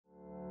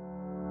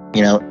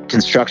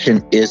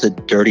Construction is a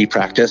dirty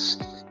practice.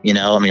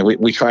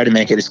 We try to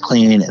make it as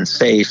clean and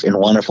safe and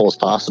wonderful as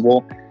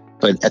possible.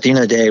 But at the end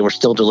of the day, we're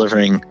still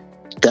delivering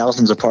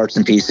thousands of parts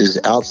and pieces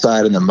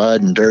outside in the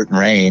mud and dirt and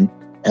rain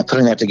and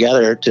putting that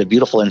together to a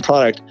beautiful end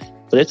product.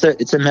 But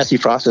it's a messy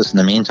process in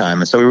the meantime.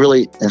 And so we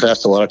really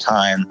invest a lot of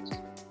time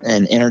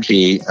and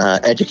energy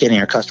educating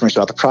our customers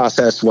about the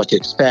process, what to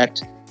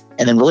expect,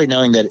 and then really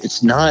knowing that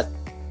it's not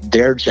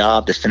their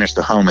job to finish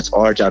the home. It's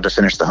our job to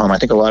finish the home. I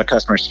think a lot of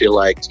customers feel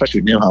like,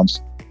 especially with new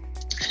homes,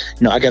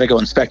 I got to go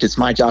inspect. It's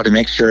my job to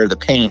make sure the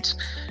paint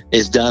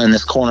is done in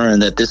this corner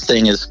and that this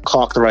thing is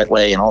caulked the right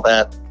way and all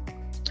that.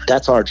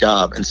 That's our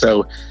job. And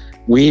so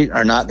we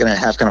are not going to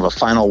have kind of a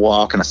final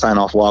walk and a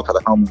sign-off walk with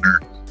the homeowner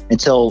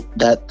until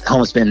that home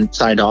has been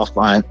signed off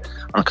on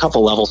a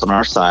couple levels on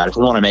our side.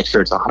 We want to make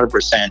sure it's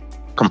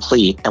 100%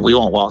 complete, and we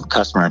won't walk the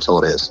customer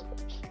until it is.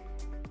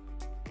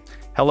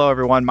 Hello,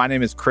 everyone. My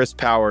name is Chris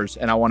Powers,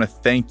 and I want to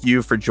thank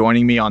you for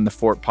joining me on the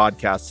Fort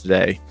Podcast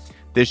today.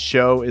 This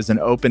show is an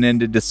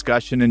open-ended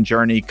discussion and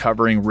journey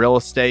covering real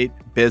estate,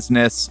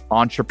 business,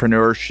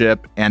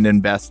 entrepreneurship, and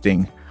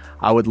investing.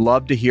 I would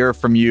love to hear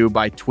from you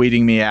by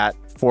tweeting me at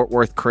Fort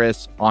Worth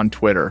Chris on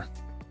Twitter.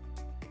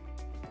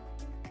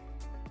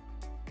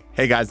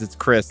 Hey guys, it's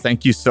Chris.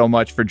 Thank you so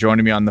much for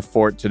joining me on the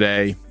Fort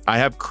today. I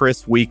have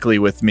Chris Weekley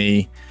with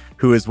me,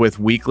 who is with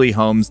Weekley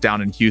Homes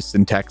down in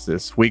Houston,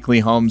 Texas.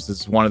 Weekley Homes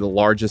is one of the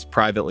largest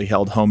privately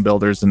held home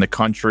builders in the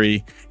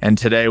country. And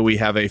today we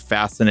have a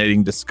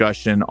fascinating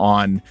discussion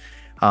on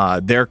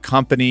their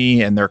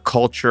company and their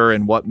culture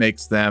and what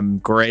makes them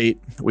great.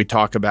 We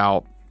talk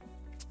about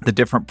the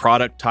different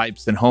product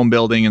types in home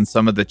building and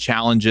some of the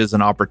challenges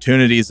and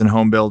opportunities in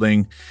home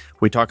building.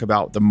 We talk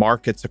about the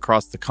markets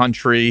across the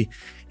country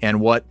and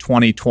what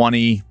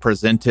 2020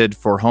 presented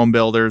for home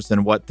builders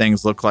and what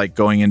things look like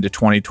going into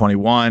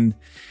 2021.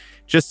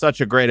 Just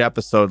such a great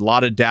episode. A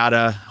lot of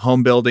data.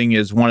 Home building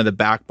is one of the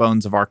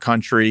backbones of our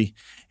country.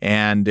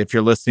 And if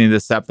you're listening to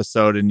this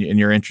episode and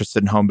you're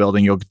interested in home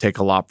building, you'll take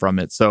a lot from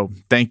it. So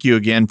thank you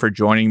again for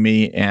joining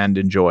me and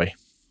enjoy.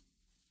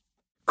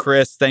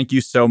 Chris, thank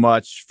you so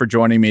much for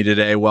joining me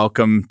today.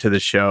 Welcome to the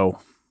show.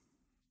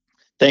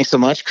 Thanks so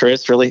much,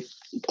 Chris. Really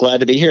glad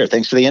to be here.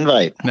 Thanks for the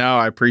invite. No,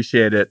 I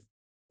appreciate it.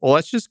 Well,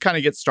 let's just kind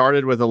of get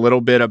started with a little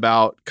bit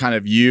about kind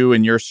of you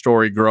and your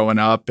story growing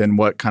up and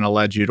what kind of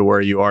led you to where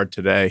you are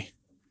today.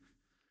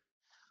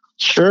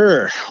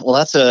 Sure. Well,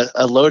 that's a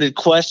loaded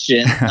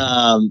question.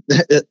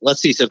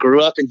 Let's see. So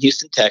grew up in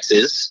Houston,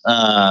 Texas,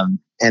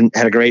 and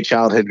had a great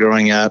childhood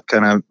growing up,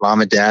 kind of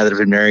mom and dad that have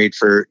been married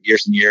for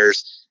years and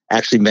years.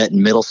 Actually met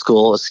in middle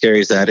school, as scary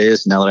as that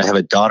is, now that I have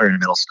a daughter in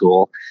middle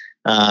school,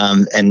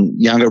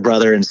 and younger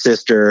brother and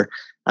sister.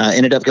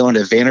 Ended up going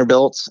to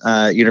Vanderbilt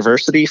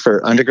University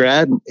for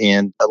undergrad,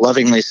 and I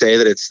lovingly say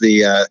that it's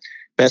the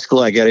best school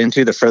I got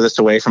into, the furthest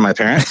away from my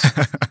parents,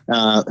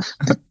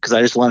 because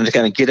I just wanted to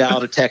kind of get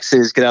out of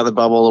Texas, get out of the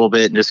bubble a little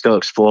bit, and just go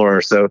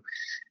explore. So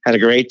had a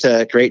great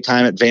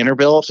time at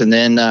Vanderbilt, and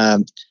then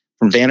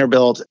from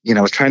Vanderbilt,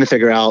 I was trying to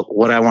figure out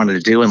what I wanted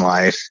to do in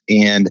life,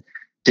 and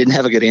didn't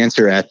have a good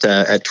answer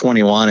at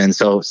 21. And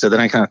so then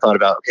I kind of thought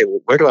about, okay,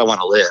 well, where do I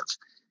want to live?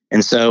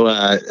 And so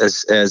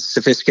as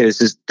sophisticated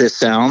as this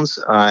sounds,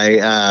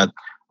 I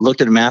looked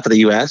at a map of the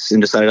U.S.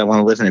 and decided I want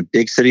to live in a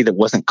big city that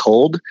wasn't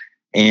cold,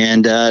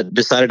 and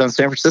decided on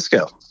San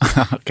Francisco.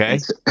 Okay.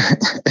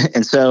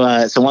 And so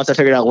once I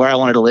figured out where I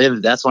wanted to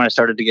live, that's when I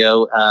started to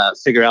go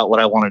figure out what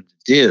I wanted to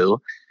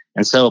do.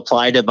 And so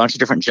applied to a bunch of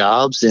different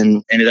jobs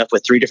and ended up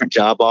with 3 different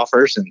job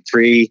offers in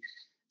 3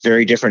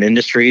 very different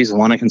industries,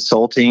 one in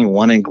consulting,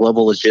 one in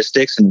global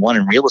logistics, and one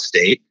in real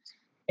estate.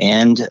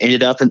 And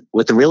ended up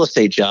with the real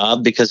estate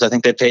job because I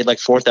think they paid like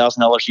 $4,000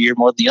 a year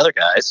more than the other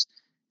guys.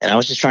 And I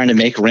was just trying to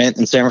make rent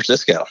in San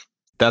Francisco.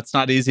 That's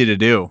not easy to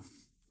do.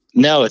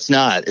 No, it's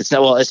not. It's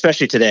not. Well,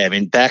 especially today. I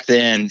mean, back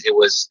then it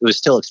was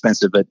still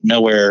expensive, but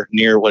nowhere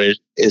near what it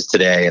is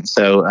today. And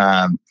so, so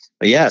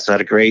I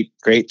had a great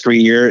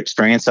 3-year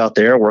experience out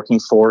there working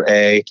for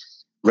a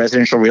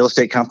residential real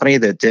estate company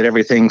that did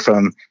everything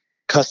from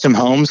custom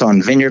homes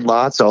on vineyard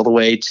lots all the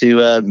way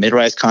to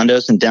mid-rise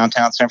condos in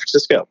downtown San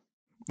Francisco.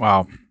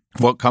 Wow.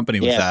 What company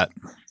was that?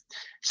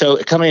 So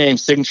a company named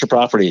Signature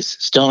Properties,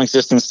 still in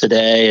existence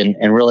today,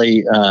 and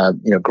really,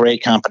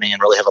 great company,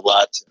 and really have a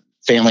lot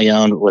family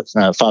owned with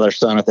father,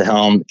 son at the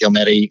helm,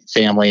 Gilmetti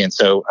family. And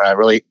so I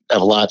really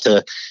have a lot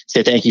to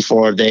say thank you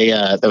for.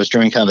 That was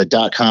during kind of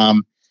the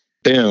 .com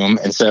boom.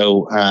 And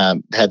so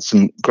had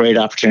some great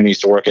opportunities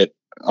to work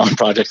on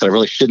projects that I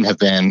really shouldn't have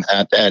been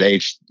at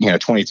age,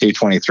 22,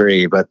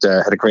 23, but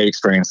had a great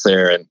experience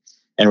there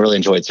and really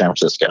enjoyed San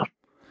Francisco.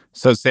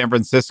 So San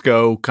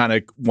Francisco kind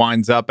of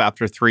winds up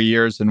after 3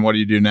 years, and what do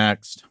you do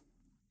next?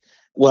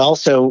 Well,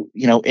 so,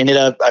 ended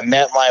up, I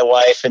met my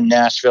wife in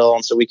Nashville,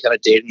 and so we kind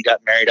of dated and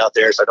got married out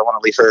there, so I don't want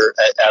to leave her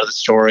out of the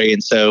story.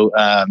 And so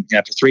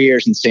after 3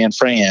 years in San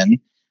Fran,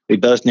 we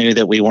both knew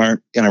that we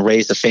weren't going to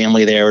raise a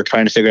family there. We're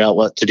trying to figure out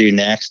what to do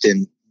next,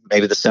 and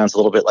maybe this sounds a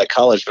little bit like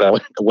college, but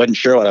I wasn't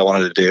sure what I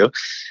wanted to do.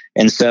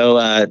 And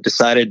so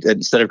decided that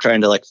instead of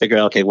trying to like figure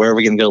out, okay, where are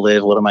we going to go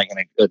live? What am I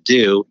going to go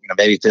do?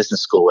 Maybe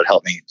business school would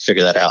help me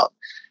figure that out.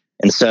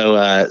 And so,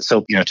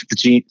 took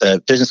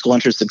the business school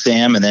entrance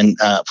exam and then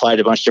applied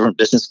to a bunch of different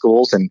business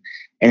schools and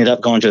ended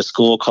up going to a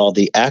school called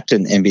the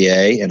Acton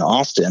MBA in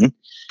Austin.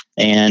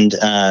 And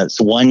it's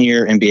a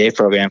 1-year MBA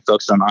program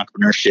focused on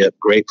entrepreneurship,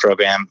 great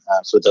program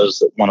for those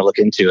that want to look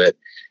into it,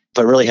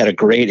 but really had a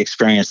great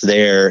experience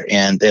there.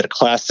 And they had a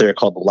class there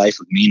called The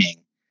Life of Meaning,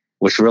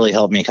 which really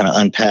helped me kind of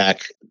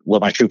unpack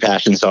what my true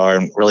passions are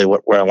and really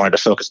where I wanted to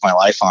focus my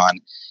life on.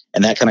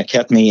 And that kind of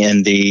kept me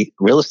in the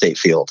real estate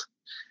field.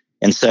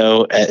 And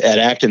so at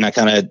Acton, I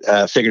kind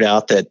of figured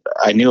out that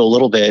I knew a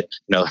little bit,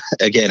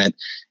 again,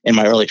 in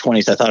my early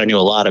 20s, I thought I knew a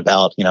lot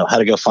about, how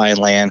to go find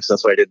land, because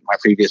that's what I did in my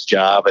previous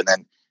job. And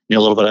then knew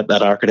a little bit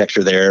about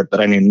architecture there,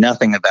 but I knew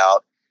nothing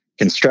about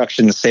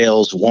construction,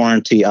 sales,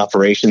 warranty,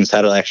 operations,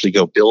 how to actually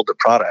go build the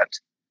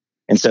product.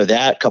 And so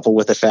that, coupled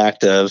with the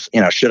fact of,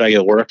 should I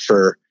go work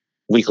for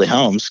Weekley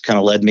Homes, kind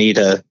of led me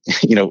to,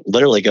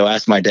 literally go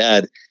ask my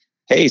dad,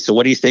 hey, so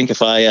what do you think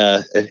if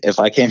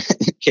I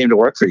came to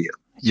work for you?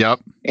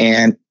 Yep.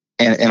 And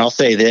I'll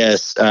say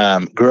this,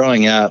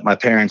 growing up, my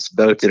parents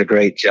both did a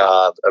great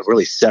job of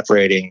really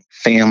separating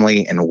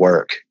family and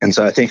work. And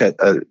so I think,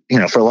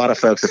 for a lot of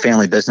folks, the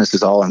family business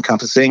is all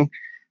encompassing.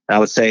 I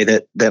would say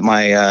that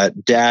my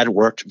dad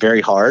worked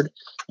very hard.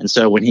 And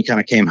so when he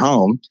kind of came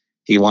home,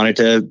 he wanted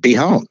to be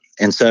home.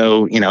 And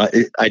so,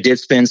 I did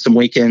spend some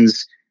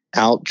weekends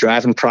out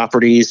driving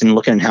properties and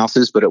looking at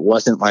houses, but it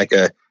wasn't like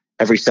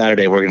every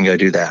Saturday we're going to go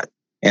do that.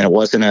 And it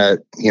wasn't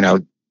a,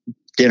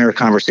 dinner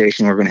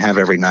conversation we're going to have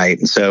every night.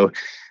 And so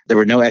there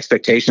were no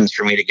expectations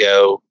for me to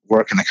go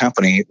work in the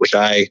company, which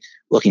I,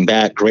 looking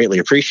back, greatly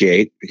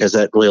appreciate, because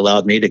that really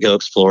allowed me to go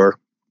explore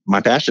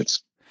my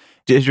passions.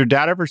 Did your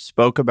dad ever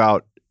spoke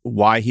about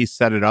why he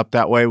set it up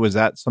that way? Was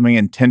that something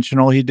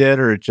intentional he did,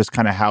 or just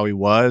kind of how he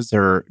was?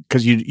 Or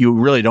because you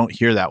really don't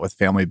hear that with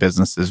family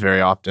businesses very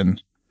often.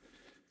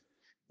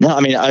 No, I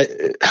mean,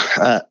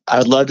 I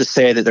would love to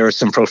say that there were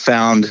some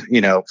profound,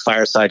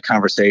 fireside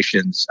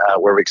conversations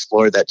where we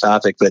explored that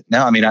topic. But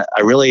no, I mean, I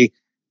really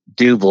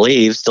do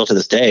believe still to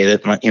this day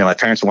that my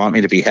parents want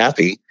me to be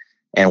happy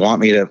and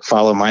want me to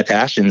follow my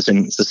passions.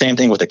 And it's the same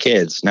thing with the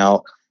kids.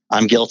 Now,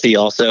 I'm guilty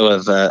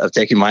also of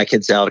taking my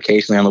kids out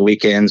occasionally on the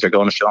weekends or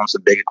going to show them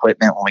some big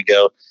equipment when we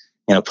go,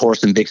 pour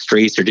some big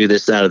streets or do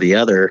this, that, or the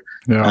other,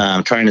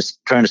 trying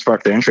to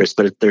spark their interest.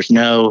 But there's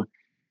no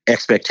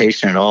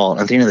expectation at all.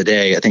 At the end of the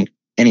day, I think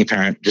any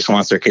parent just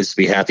wants their kids to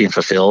be happy and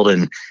fulfilled.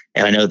 And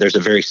I know there's a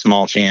very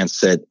small chance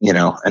that,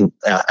 and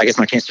I guess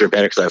my chances are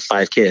better because I have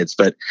 5 kids,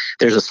 but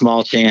there's a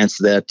small chance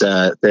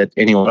that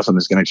any one of them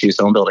is going to choose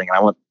home building.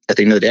 And at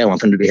the end of the day, I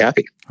want them to be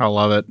happy. I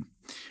love it.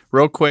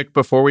 Real quick,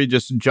 before we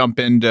just jump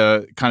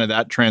into kind of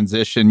that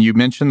transition, you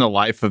mentioned the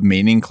Life of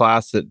Meaning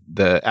class at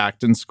the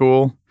Acton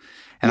School.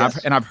 And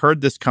Yes. I've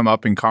heard this come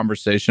up in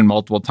conversation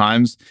multiple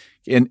times.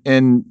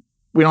 And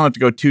we don't have to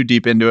go too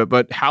deep into it,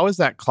 but how is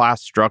that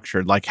class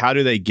structured? Like, how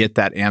do they get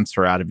that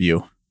answer out of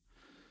you?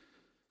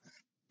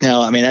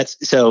 No, I mean, that's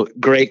so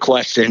great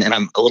question. And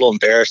I'm a little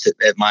embarrassed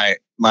at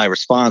my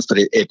response, but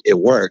it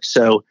works.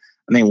 So,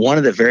 I mean, one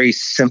of the very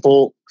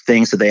simple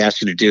things that they ask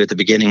you to do at the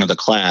beginning of the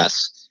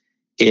class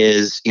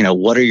is,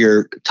 what are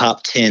your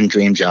top 10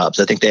 dream jobs?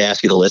 I think they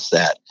ask you to list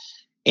that.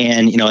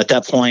 And, at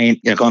that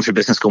point, going through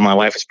business school, my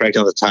wife was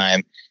pregnant at the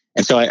time.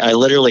 And so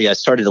I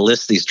started to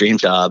list these dream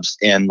jobs,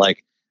 and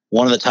like,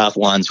 one of the top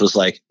ones was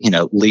like,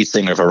 lead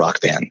singer of a rock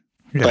band.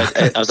 Yeah.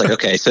 But I was like,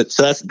 okay, so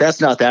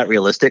that's not that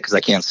realistic because I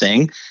can't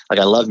sing. Like,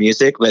 I love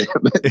music, but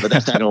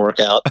that's not going to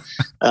work out.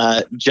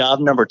 Job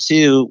number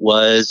 2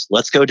 was,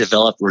 let's go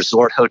develop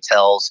resort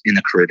hotels in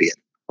the Caribbean.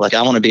 Like,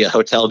 I want to be a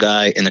hotel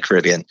guy in the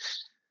Caribbean. And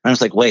I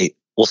was like, wait,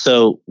 well,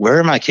 so where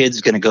are my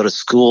kids going to go to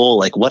school?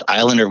 Like, what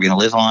island are we going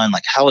to live on?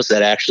 Like, how is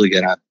that actually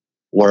going to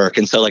work?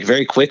 And so, like,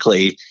 very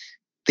quickly,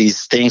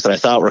 these things that I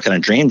thought were kind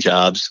of dream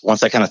jobs,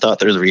 once I kind of thought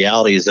through the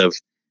realities of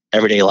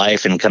everyday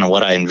life and kind of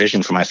what I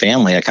envisioned for my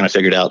family, I kind of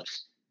figured out,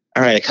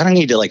 all right, I kind of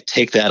need to like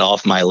take that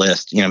off my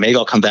list. Maybe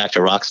I'll come back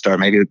to rock star.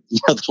 Maybe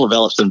they'll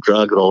develop some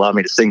drug that'll allow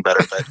me to sing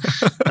better.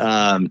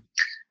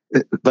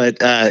 But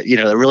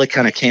it really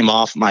kind of came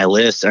off my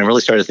list, and I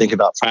really started to think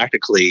about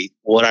practically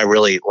what I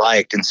really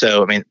liked. And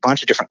so, I mean, a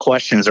bunch of different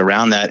questions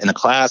around that in the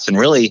class, and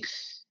really,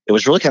 it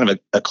was really kind of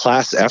a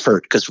class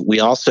effort because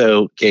we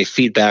also gave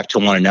feedback to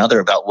one another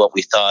about what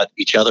we thought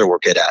each other were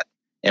good at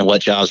and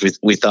what jobs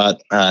we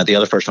thought the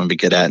other person would be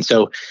good at. And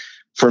so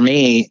for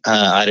me,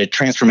 I had a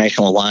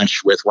transformational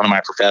lunch with one of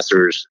my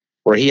professors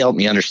where he helped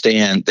me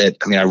understand that,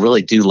 I mean, I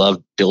really do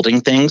love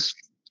building things.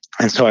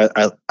 And so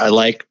I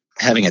like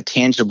having a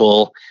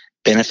tangible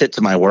benefit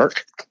to my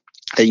work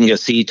that you can go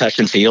see, touch,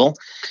 and feel.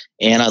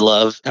 And I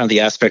love kind of the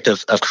aspect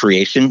of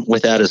creation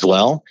with that as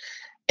well.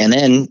 And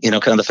then,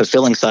 kind of the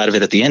fulfilling side of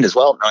it at the end as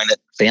well, knowing that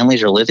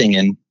families are living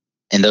in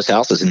those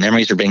houses and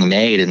memories are being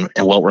made and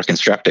what we're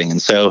constructing.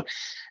 And so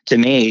to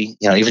me,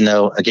 even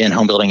though, again,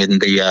 home building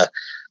isn't the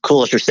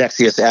coolest or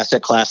sexiest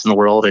asset class in the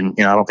world, and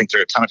I don't think there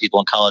are a ton of people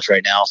in college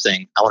right now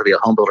saying, I want to be a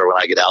home builder when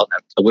I get out,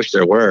 and I wish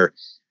there were.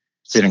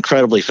 it's an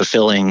incredibly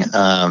fulfilling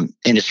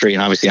industry.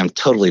 And obviously I'm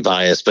totally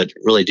biased, but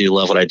really do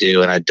love what I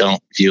do. And I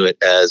don't view it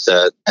as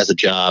a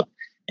job,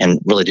 and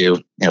really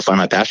do, find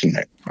my passion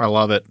there. I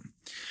love it.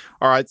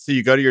 All right. So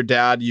you go to your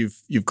dad,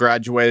 you've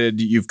graduated,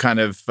 you've kind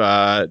of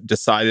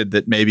decided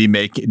that maybe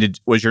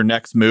was your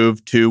next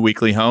move to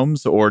Weekley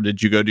Homes, or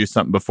did you go do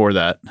something before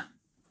that?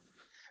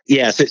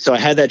 Yeah. So I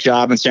had that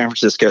job in San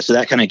Francisco. So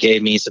that kind of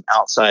gave me some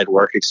outside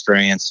work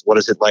experience. What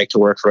is it like to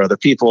work for other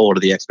people? What are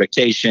the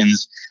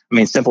expectations? I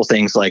mean, simple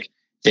things like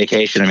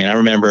vacation. I mean, I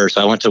remember, so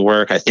I went to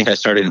work, I think I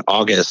started in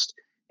August,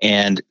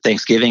 and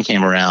Thanksgiving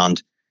came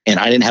around, and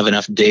I didn't have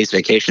enough days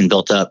vacation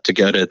built up to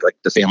go to like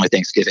the family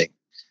Thanksgiving.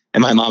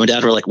 And my mom and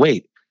dad were like,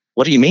 wait,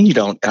 what do you mean you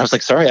don't? And I was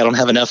like, sorry, I don't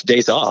have enough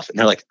days off. And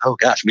they're like, oh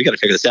gosh, we got to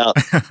figure this out.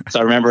 So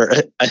I remember,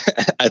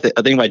 I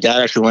think my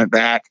dad actually went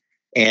back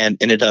and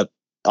ended up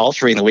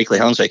altering the Weekley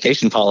Homes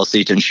vacation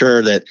policy to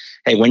ensure that,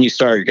 hey, when you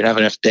start, you're going to have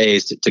enough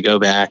days to go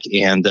back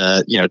and,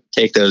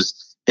 take those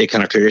big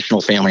kind of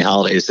traditional family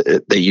holidays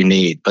that you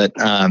need. But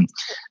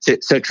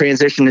so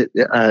transitioned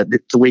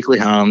to Weekley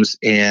Homes,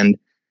 and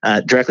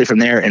directly from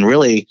there. And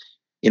really,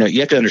 you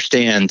have to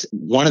understand,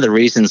 one of the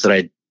reasons that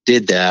I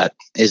did that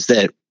is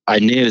that I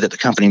knew that the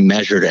company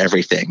measured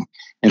everything.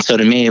 And so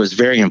to me, it was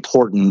very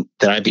important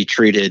that I be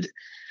treated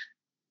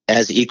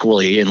as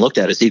equally and looked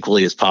at as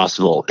equally as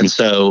possible. And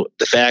so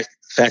the fact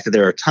that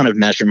there are a ton of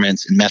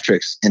measurements and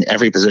metrics in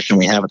every position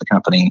we have at the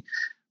company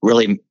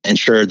really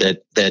ensured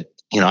that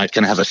I'd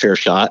kind of have a fair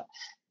shot.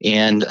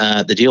 And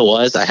the deal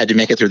was I had to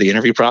make it through the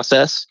interview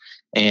process.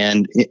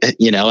 And,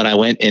 and I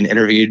went and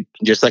interviewed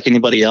just like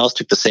anybody else,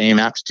 took the same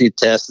aptitude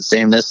test, the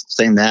same this,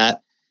 same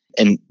that.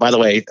 And by the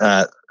way,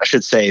 I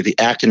should say the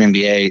Acton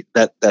MBA,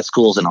 that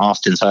school's in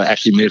Austin. So I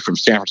actually moved from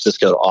San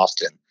Francisco to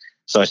Austin.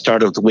 So I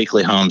started with the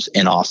Weekley Homes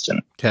in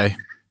Austin. Okay.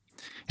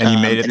 And you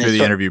made it through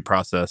the interview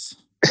process.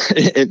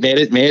 It made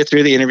it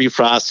through the interview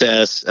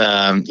process.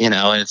 And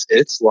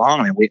it's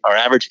long. And our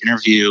average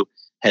interview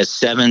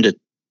has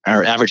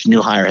our average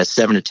new hire has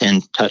 7 to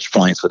 10 touch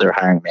points with their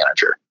hiring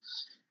manager.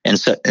 And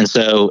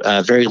so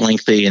very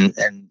lengthy, and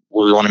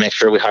we want to make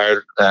sure we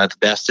hire the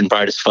best and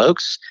brightest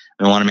folks.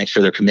 We want to make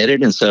sure they're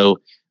committed. And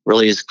so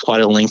really is quite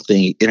a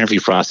lengthy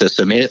interview process.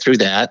 So I made it through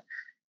that,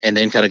 and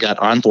then kind of got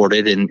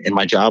onboarded, and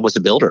my job was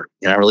a builder.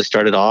 I really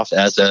started off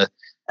as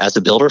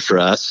a builder for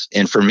us.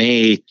 And for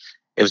me,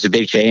 it was a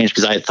big change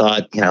because I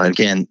thought,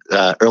 again,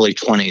 early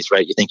 20s,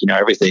 right? You think you know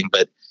everything,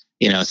 but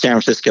San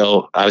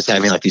Francisco, I was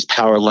having like these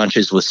power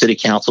lunches with city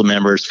council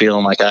members,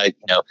 feeling like I,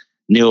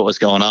 knew what was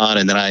going on.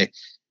 And then I,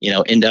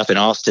 end up in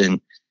Austin.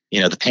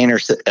 The painter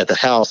at the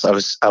house I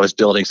was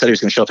building said he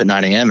was going to show up at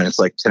 9 a.m. and it's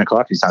like 10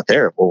 o'clock. He's not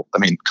there. Well, I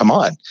mean, come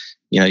on.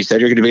 You said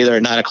you're going to be there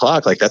at 9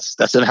 o'clock. Like that's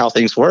not how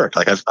things work.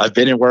 Like I've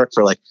been in work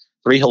for like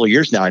 3 whole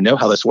years now. I know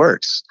how this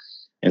works.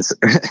 And so,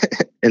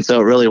 and so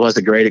it really was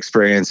a great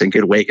experience and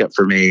good wake up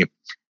for me.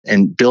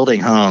 And building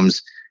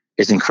homes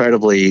is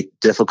incredibly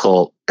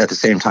difficult, at the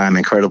same time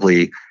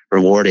incredibly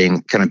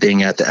rewarding, kind of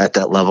being at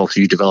that level. So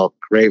you develop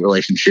great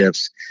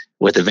relationships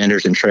with the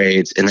vendors and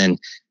trades, and then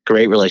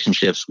great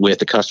relationships with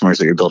the customers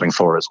that you're building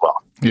for as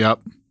well.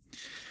 Yep.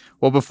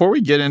 Well, before we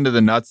get into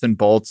the nuts and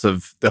bolts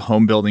of the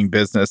home building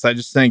business, I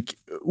just think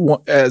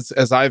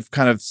as I've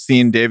kind of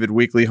seen David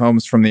Weekley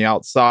Homes from the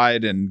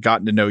outside and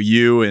gotten to know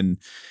you and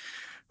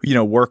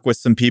work with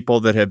some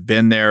people that have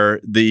been there,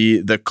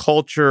 the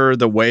culture,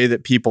 the way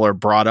that people are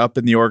brought up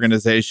in the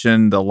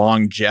organization, the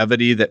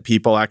longevity that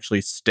people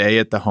actually stay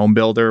at the home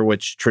builder,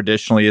 which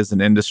traditionally is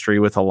an industry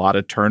with a lot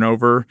of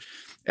turnover.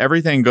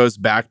 Everything goes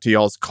back to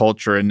y'all's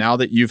culture. And now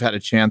that you've had a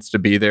chance to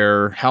be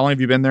there, how long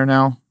have you been there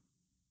now?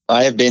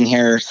 I have been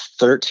here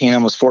 13,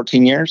 almost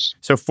 14 years.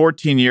 So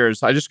 14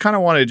 years. I just kind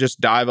of want to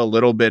just dive a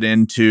little bit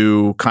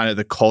into kind of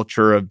the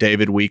culture of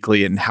David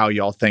Weekley and how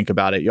y'all think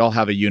about it. Y'all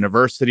have a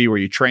university where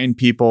you train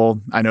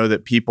people. I know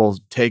that people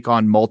take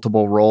on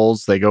multiple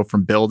roles. They go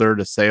from builder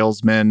to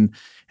salesman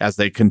as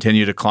they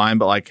continue to climb.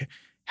 But like,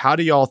 how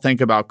do y'all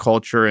think about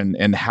culture,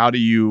 and how do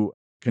you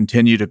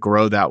continue to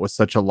grow that with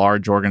such a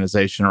large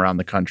organization around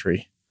the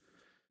country?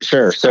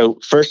 Sure. So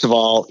first of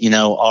all,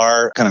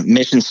 our kind of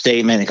mission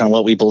statement and kind of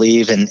what we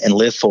believe and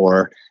live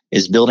for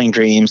is building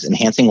dreams,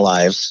 enhancing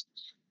lives,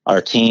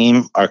 our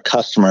team, our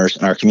customers,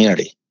 and our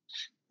community.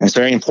 And it's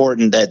very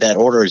important that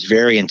order is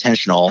very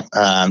intentional.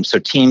 So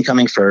team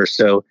coming first.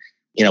 So,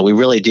 we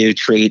really do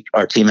treat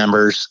our team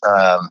members,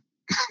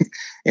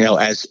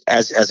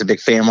 as a big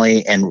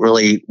family, and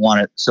really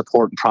want to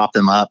support and prop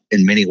them up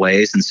in many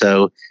ways. And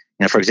so,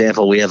 for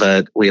example, we have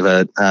a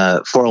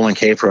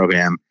 401k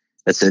program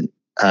that's an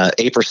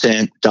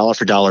 8% dollar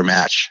for dollar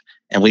match.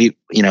 And we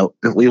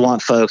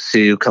want folks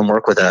who come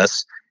work with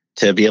us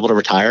to be able to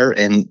retire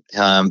and,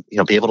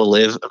 be able to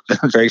live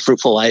a very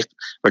fruitful life,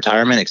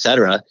 retirement, et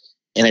cetera.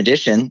 In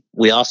addition,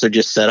 we also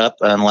just set up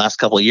in the last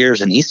couple of years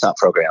an ESOP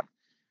program.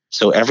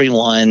 So every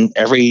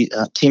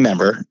team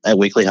member at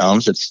Weekley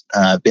Homes that's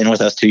been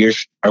with us 2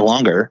 years or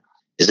longer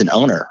is an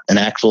owner, an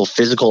actual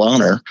physical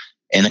owner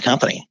in the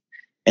company.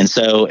 And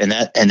so, and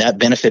that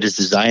benefit is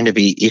designed to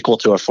be equal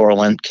to a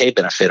 401k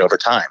benefit over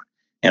time.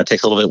 it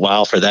takes a little bit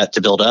while for that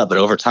to build up, but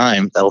over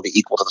time, that'll be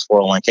equal to the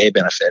 401k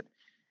benefit.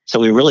 So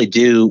we really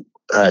do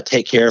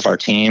take care of our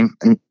team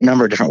in a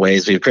number of different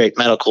ways. We have great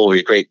medical, we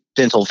have great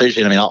dental,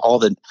 vision. I mean, all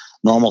the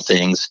normal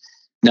things.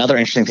 Another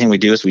interesting thing we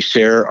do is we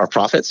share our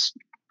profits.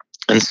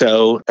 And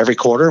so every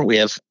quarter we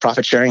have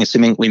profit sharing,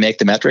 assuming we make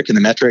the metric. And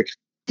the metric,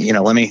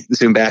 let me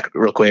zoom back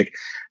real quick.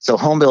 So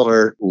home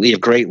builder, we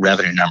have great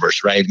revenue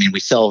numbers, right? I mean, we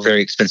sell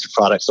very expensive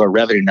products. So our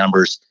revenue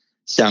numbers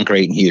sound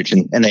great and huge,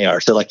 and they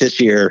are. So like this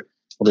year,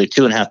 we'll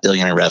do $2.5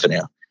 billion in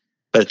revenue.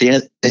 But at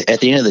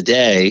the end of the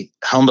day,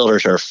 home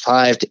builders are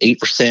 5 to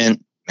 8%,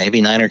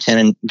 maybe 9 or 10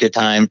 in good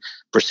time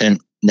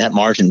 % net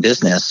margin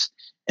business.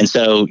 And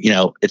so,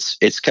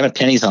 it's kind of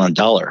pennies on a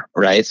dollar,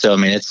 right? So, I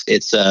mean, it's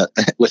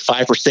with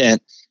 5%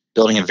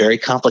 building a very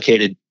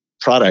complicated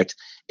product,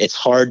 it's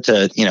hard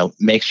to,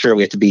 make sure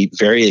we have to be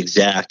very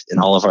exact in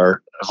all of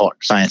our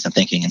science and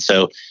thinking. And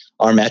so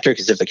our metric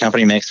is if the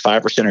company makes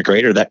 5% or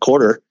greater that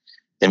quarter,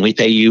 then we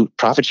pay you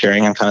profit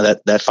sharing on kind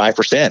of that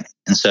 5%.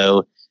 And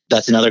so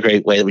that's another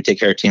great way that we take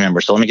care of team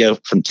members. So let me go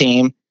from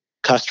team,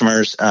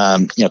 customers.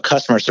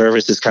 Customer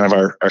service is kind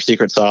of our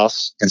secret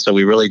sauce. And so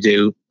we really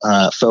do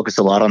focus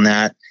a lot on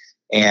that.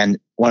 And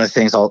one of the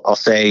things I'll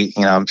say,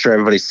 I'm sure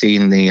everybody's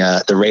seen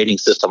the rating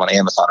system on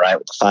Amazon, right?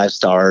 With the 5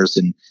 stars,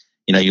 and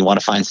you want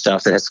to find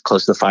stuff that has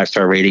close to the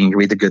 5-star rating. You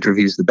read the good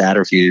reviews, the bad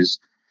reviews.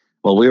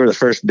 Well, we were the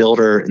first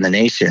builder in the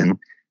nation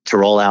to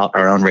roll out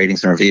our own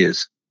ratings and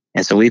reviews.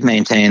 And so we've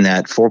maintained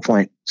that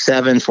 4.7,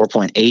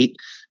 4.8,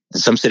 in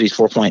some cities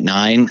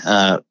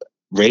 4.9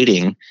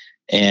 rating.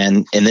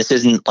 And this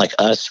isn't like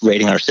us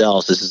rating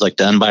ourselves. This is like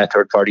done by a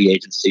third-party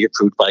agency,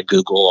 approved by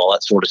Google, all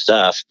that sort of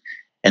stuff.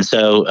 And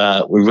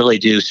so we really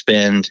do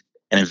spend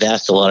and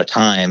invest a lot of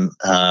time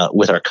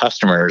with our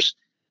customers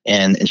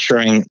and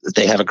ensuring that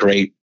they have a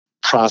great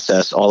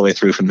process all the way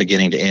through from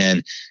beginning to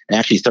end. And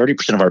actually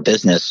 30% of our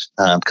business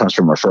comes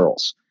from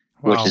referrals,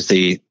 wow. which is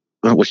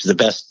the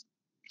best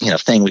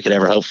thing we could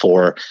ever hope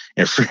for.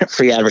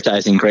 Free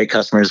advertising, great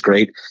customers,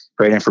 great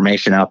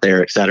information out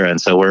there, et cetera. And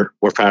so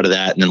we're proud of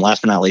that. And then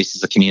last but not least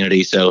is the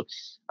community. So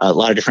a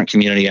lot of different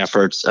community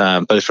efforts,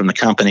 both from the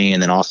company,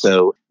 and then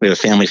also we have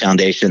a family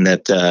foundation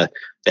that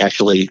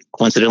actually,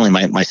 coincidentally,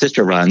 my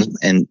sister runs,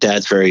 and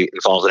Dad's very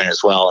involved in it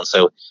as well. And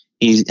so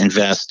he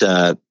invests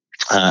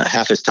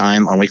half his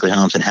time on Weekley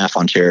Homes and half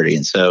on charity.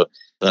 And so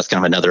that's kind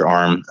of another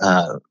arm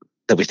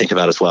that we think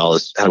about as well,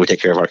 is how do we take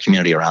care of our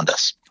community around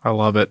us. I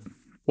love it.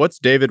 What's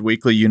David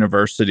Weekley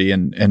University,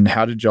 and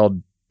how did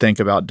y'all think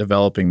about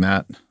developing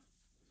that?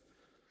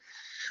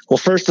 Well,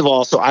 first of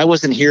all, so I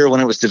wasn't here when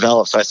it was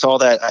developed. So I saw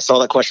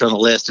that question on the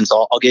list. And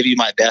so I'll give you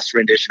my best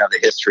rendition of the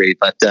history.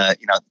 But,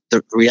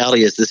 the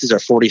reality is this is our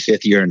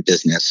 45th year in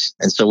business.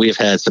 And so we've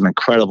had some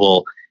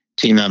incredible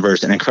team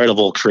members and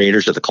incredible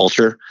creators of the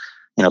culture.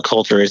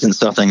 Culture isn't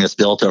something that's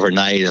built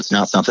overnight. It's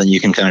not something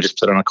you can kind of just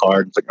put on a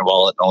card and put in your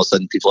wallet, and all of a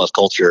sudden people have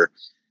culture.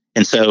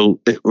 And so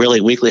really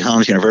Weekley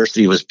Homes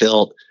University was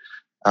built,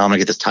 I'm going to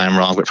get this time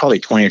wrong, but probably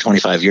 20 or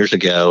 25 years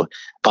ago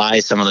by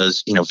some of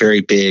those,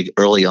 very big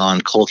early on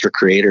culture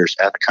creators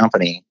at the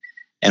company.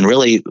 And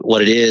really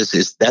what it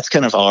is that's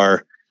kind of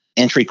our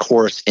entry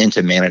course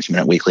into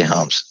management at Weekley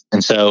Homes.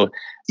 And so,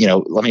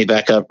 let me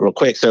back up real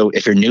quick. So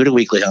if you're new to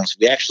Weekley Homes,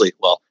 we actually,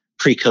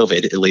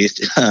 pre-COVID at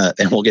least,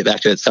 and we'll get back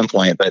to it at some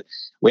point, but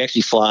we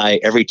actually fly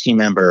every team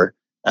member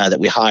that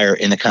we hire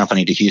in the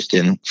company to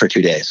Houston for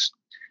 2 days.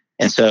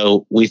 And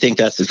so we think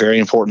that's a very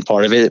important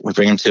part of it. We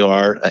bring them to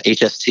our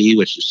HST,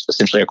 which is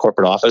essentially our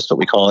corporate office, but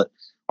we call it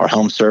our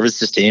home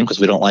services team because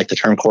we don't like the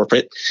term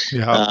corporate.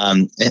 Yeah.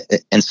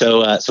 And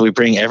so we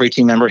bring every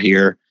team member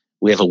here.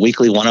 We have a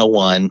Weekley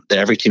 101 that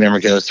every team member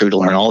goes through to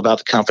learn all about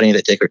the company.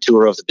 They take a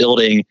tour of the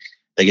building.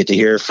 They get to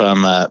hear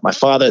from my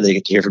father. They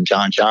get to hear from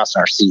John Johnson,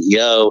 our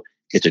CEO,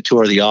 get to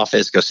tour the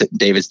office, go sit in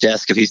David's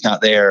desk if he's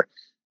not there,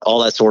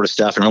 all that sort of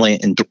stuff. And really,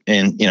 and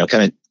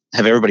kind of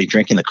have everybody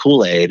drinking the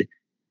Kool-Aid.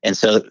 And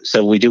so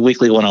we do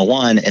Weekley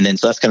 101, and then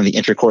so that's kind of the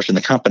entry course in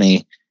the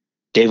company.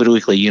 David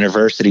Weekley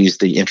University is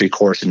the entry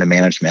course into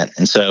management.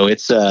 And so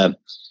it's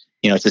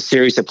it's a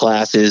series of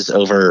classes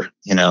over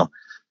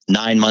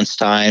 9 months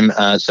time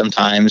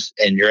sometimes,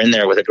 and you're in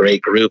there with a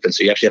great group. And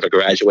so you actually have a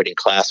graduating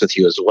class with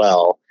you as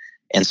well.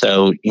 And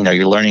so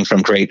you're learning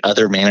from great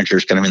other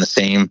managers kind of in the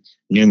same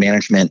new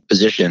management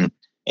position,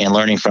 and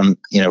learning from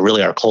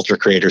really our culture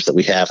creators that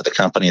we have at the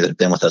company that have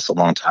been with us a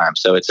long time.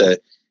 So it's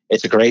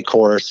a great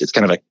course. It's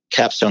kind of a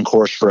capstone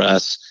course for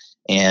us,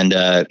 and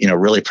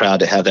really proud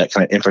to have that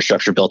kind of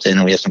infrastructure built in.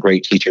 And we have some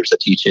great teachers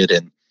that teach it,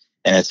 and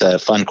it's a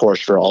fun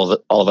course for all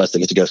of us that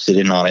get to go sit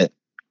in on it,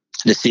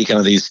 to see kind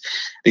of these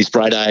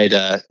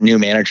bright-eyed new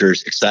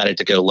managers excited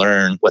to go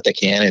learn what they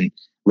can and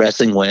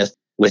wrestling with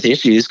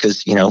issues,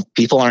 because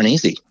people aren't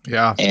easy.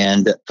 Yeah,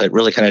 but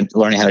really kind of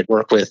learning how to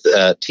work with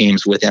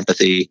teams with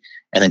empathy,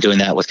 and then doing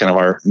that with kind of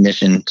our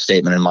mission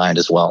statement in mind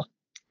as well.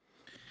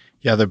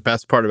 Yeah, the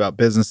best part about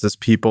business is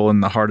people,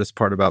 and the hardest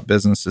part about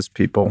business is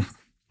people.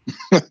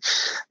 No,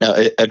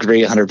 I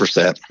agree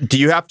 100%. Do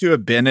you have to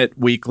have been at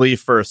Weekley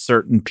for a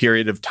certain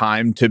period of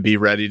time to be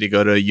ready to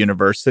go to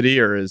university,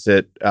 or is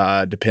it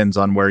depends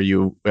on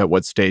at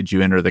what stage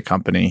you enter the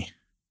company?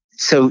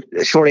 So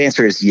the short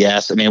answer is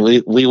yes. I mean,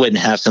 we wouldn't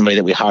have somebody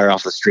that we hire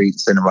off the street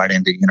and send them right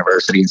into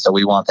university. And so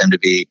we want them to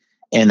be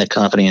in the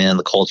company and in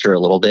the culture a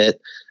little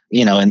bit,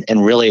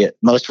 and really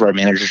most of our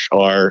managers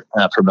are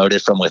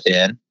promoted from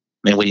within.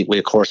 I mean, we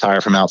of course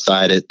hire from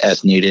outside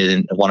as needed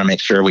and want to make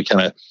sure we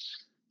kind of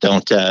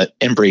don't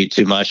inbreed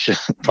too much.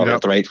 Probably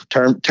not the right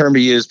term to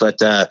use, but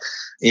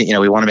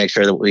we want to make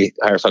sure that we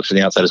hire folks from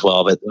the outside as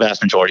well. But the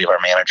vast majority of our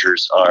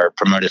managers are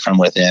promoted from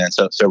within. And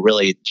so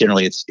really,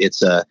 generally,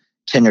 it's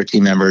tenured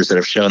team members that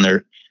have shown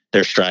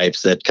their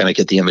stripes that kind of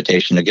get the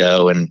invitation to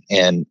go, and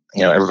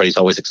everybody's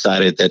always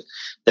excited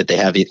that they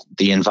have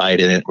the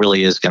invite, and it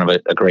really is kind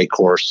of a great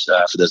course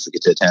for those that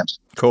get to attend.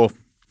 Cool.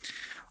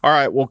 All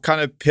right. Well,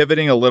 kind of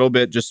pivoting a little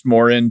bit just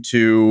more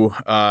into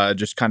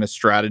just kind of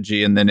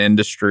strategy and then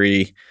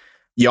industry.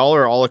 Y'all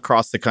are all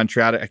across the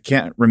country. I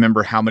can't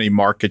remember how many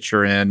markets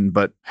you're in,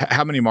 but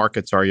how many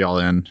markets are y'all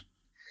in?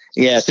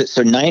 Yeah,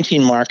 so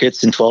 19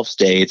 markets in 12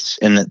 states.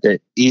 And the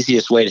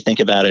easiest way to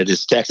think about it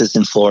is Texas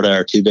and Florida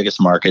are two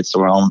biggest markets. So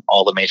we're on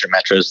all the major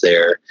metros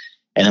there.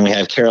 And then we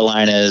have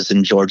Carolinas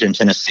and Georgia and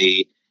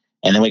Tennessee.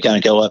 And then we kind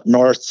of go up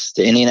north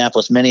to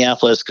Indianapolis,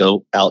 Minneapolis,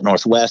 go out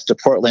northwest to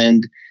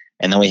Portland.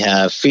 And then we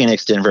have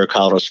Phoenix, Denver,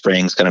 Colorado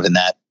Springs, kind of in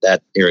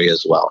that area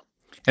as well.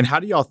 And how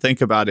do y'all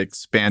think about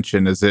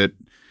expansion? Is it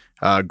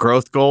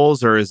growth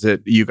goals, or is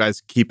it you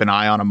guys keep an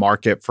eye on a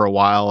market for a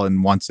while,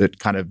 and once it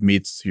kind of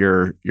meets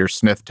your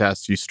sniff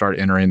test, you start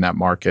entering that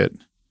market?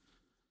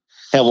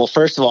 Yeah, well,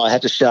 first of all, I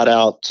have to shout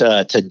out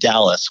to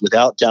Dallas.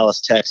 Without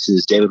Dallas,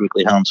 Texas, David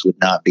Weekley Homes would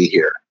not be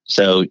here.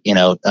 So,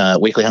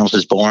 Weekley Homes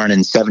was born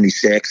in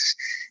 76,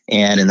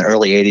 and in the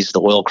early 80s, the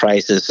oil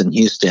crisis in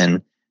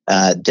Houston,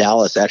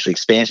 Dallas actually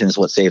expansion is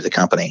what saved the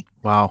company.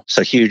 Wow.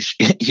 So huge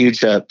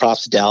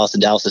props to Dallas.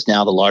 And Dallas is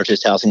now the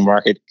largest housing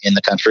market in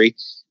the country.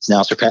 It's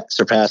now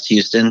surpassed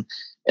Houston.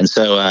 And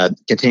so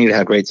continue to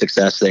have great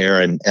success there.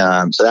 And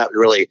so that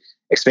really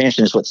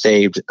expansion is what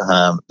saved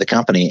the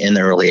company in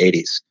the early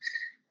 80s.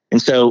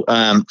 And so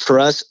for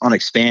us on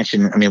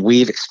expansion, I mean,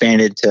 we've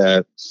expanded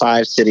to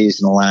 5 cities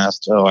in the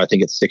last, I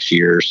think it's 6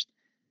 years.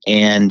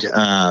 And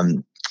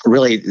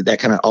really that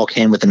kind of all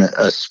came within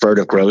a spurt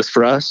of growth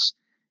for us.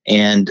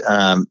 And,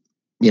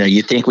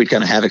 you think we'd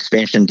kind of have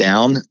expansion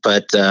down,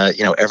 but,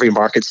 every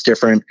market's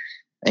different.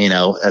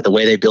 The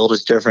way they build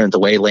is different. The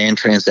way land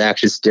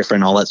transactions is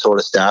different, all that sort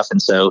of stuff. And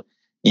so,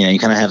 you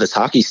kind of have this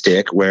hockey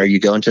stick where you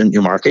go into a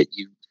new market,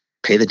 you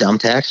pay the dumb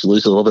tax,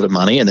 lose a little bit of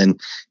money. And then,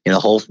 the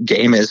whole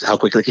game is how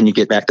quickly can you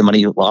get back the money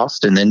you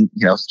lost? And then,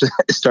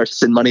 start to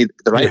send money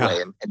the right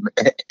way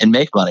and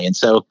make money. And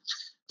so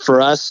for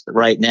us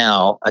right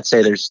now, I'd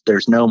say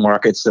there's no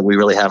markets that we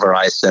really have our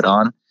eyes set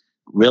on.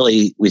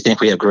 Really, we think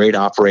we have great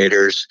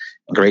operators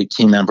and great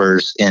team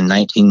members in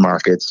 19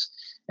 markets.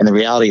 And the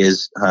reality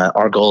is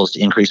our goal is to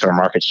increase our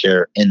market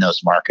share in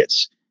those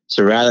markets.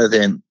 So rather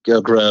than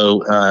go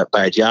grow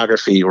by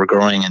geography, we're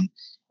growing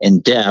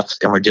in depth,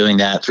 and we're doing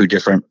that through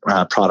different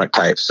product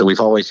types. So we've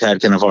always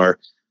had kind of our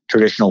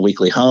traditional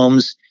Weekley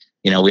homes.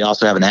 We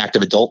also have an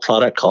active adult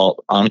product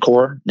called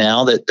Encore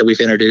now that we've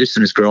introduced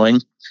and is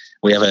growing.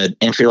 We have an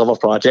entry-level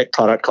product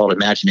called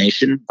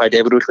Imagination by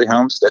David Weekley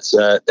Homes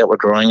that we're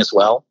growing as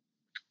well.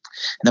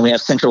 And then we have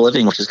Central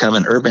Living, which is kind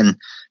of an urban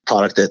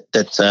product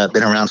that's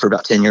been around for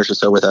about 10 years or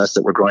so with us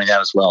that we're growing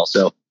out as well.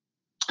 So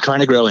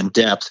trying to grow in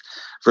depth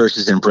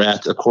versus in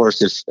breadth. Of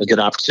course, if a good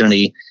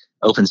opportunity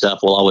opens up,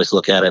 we'll always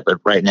look at it. But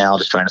right now,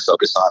 just trying to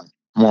focus on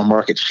more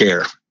market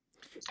share.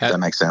 If that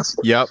makes sense.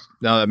 Yep.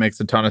 No, that makes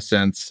a ton of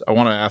sense. I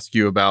want to ask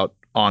you about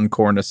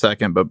Encore in a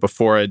second, but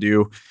before I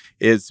do,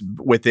 is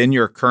within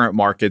your current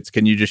markets,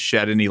 can you just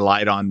shed any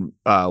light on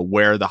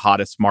where the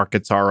hottest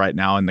markets are right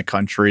now in the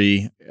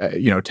country?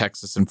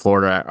 Texas and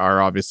Florida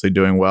are obviously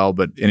doing well,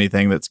 but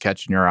anything that's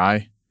catching your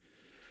eye?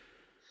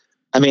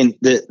 I mean,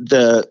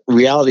 the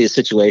reality of the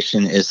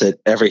situation is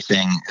that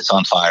everything is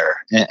on fire.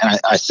 And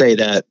I say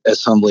that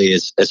as humbly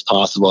as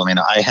possible. I mean,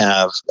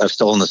 I've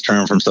stolen this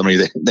term from somebody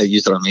that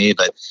used it on me,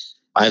 but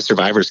I have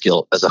survivor's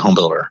guilt as a home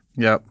builder.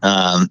 Yep.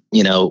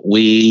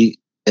 We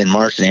in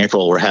March and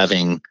April were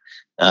having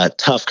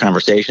tough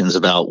conversations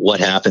about what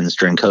happens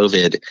during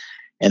COVID.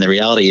 And the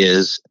reality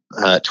is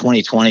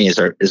 2020 is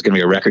going to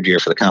be a record year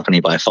for the company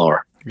by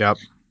far. Yep.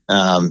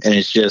 And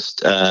it's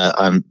just,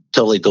 I'm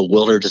totally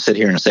bewildered to sit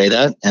here and say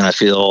that. And I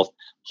feel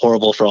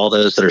horrible for all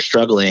those that are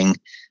struggling.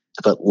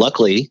 But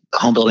luckily,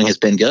 home building has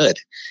been good.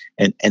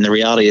 And the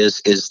reality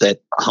is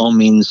that home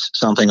means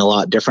something a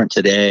lot different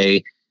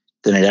today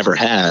than it ever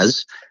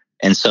has.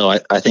 And so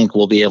I think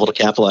we'll be able to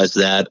capitalize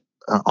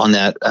on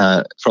that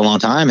for a long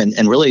time.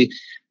 And really,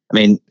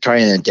 try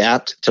and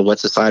adapt to what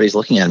society's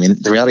looking at.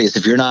 The reality is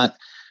if you're not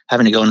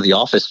having to go into the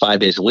office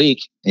 5 days a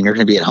week and you're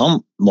going to be at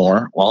home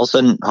more, well, all of a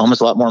sudden home is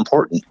a lot more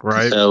important.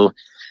 Right. So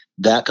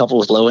that coupled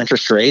with low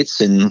interest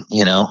rates and,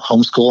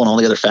 homeschool and all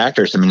the other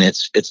factors,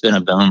 it's been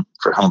a boom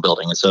for home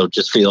building. And so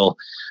just feel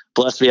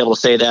blessed to be able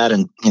to say that,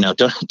 and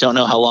don't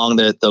know how long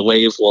the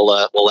wave will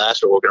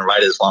last, or we're going to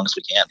ride it as long as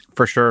we can.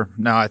 For sure.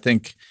 No, I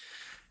think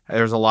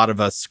there's a lot of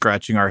us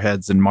scratching our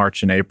heads in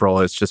March and April.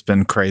 It's just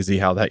been crazy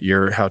how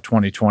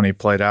 2020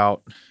 played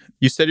out.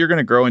 You said you're going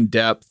to grow in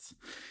depth,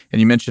 and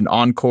you mentioned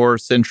Encore,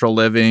 Central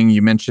Living.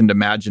 You mentioned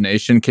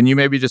Imagination. Can you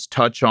maybe just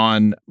touch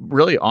on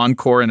really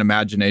Encore and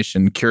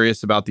Imagination?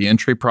 Curious about the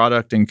entry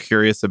product and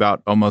curious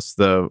about almost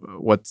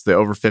what's the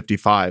over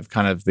 55,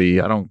 kind of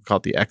I don't call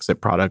it the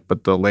exit product,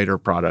 but the later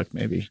product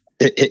maybe.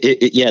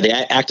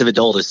 The active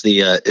adult is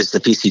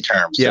the PC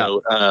term. Yeah.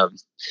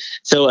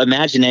 So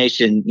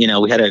Imagination,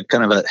 we had a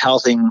kind of a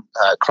housing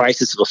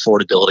crisis of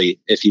affordability,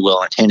 if you will,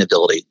 and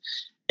attainability.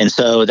 And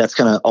so that's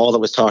kind of all that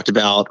was talked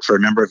about for a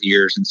number of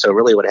years. And so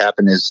really what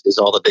happened is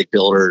all the big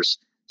builders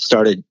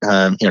started,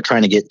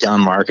 trying to get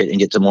down market and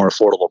get to more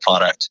affordable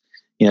product.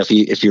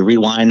 If you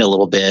rewind a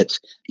little bit,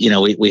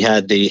 we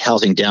had the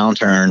housing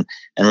downturn,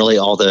 and really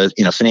all the,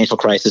 financial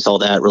crisis, all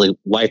that really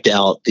wiped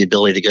out the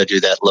ability to go do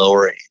that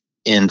lower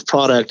end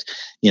product.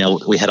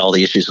 We had all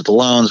the issues with the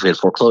loans, we had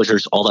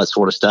foreclosures, all that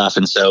sort of stuff.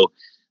 And so,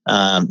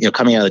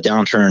 coming out of the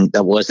downturn,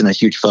 that wasn't a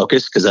huge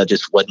focus because that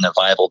just wasn't a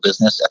viable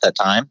business at that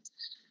time.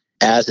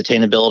 As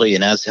attainability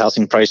and as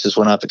housing prices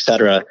went up, et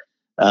cetera,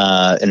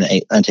 and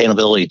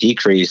attainability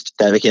decreased,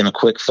 that became a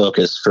quick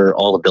focus for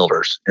all the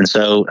builders. And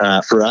so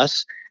for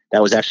us,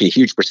 that was actually a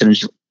huge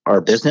percentage of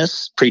our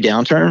business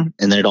pre-downturn,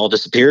 and then it all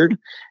disappeared.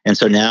 And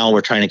so now we're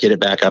trying to get it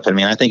back up. I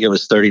mean, I think it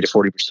was 30 to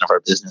 40% of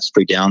our business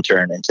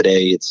pre-downturn, and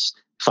today it's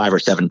 5 or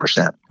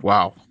 7%.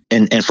 Wow.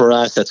 And for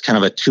us, that's kind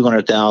of a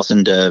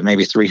 $200,000 to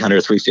maybe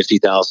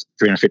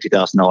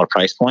 $350,000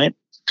 price point.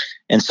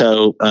 And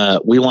so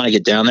we want to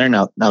get down there.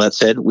 Now that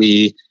said,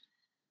 we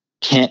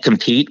can't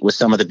compete with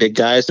some of the big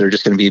guys that are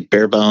just going to be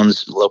bare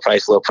bones, low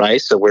price.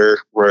 So we're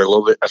a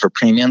little bit of a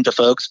premium to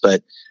folks,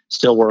 but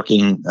still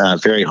working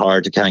very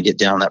hard to kind of get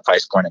down that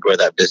price point and grow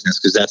that business,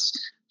 because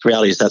the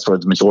reality is that's where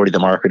the majority of the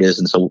market is.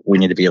 And so we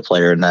need to be a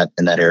player in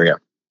that area.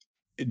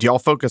 Do y'all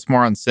focus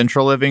more on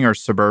central living or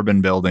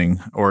suburban building,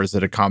 or is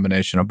it a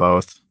combination of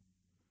both?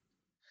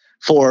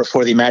 For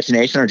the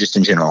Imagination, or just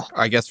in general?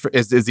 I guess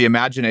is the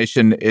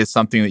Imagination is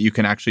something that you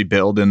can actually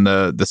build in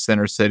the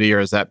center city, or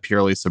is that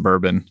purely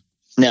suburban?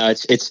 No,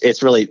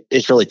 it's really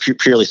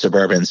purely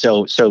suburban.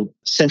 So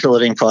central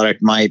living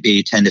product might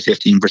be 10 to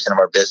 15% of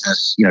our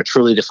business,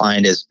 truly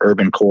defined as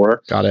urban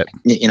core. Got it.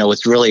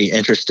 What's really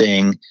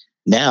interesting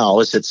now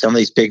is that some of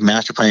these big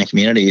master plan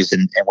communities,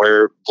 and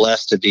we're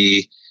blessed to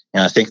be,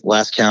 I think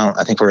last count,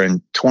 we're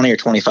in 20 or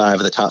 25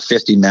 of the top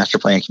 50 master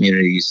plan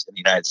communities in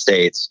the United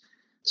States.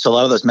 So a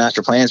lot of those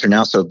master plans are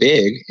now so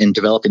big in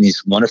developing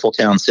these wonderful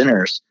town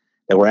centers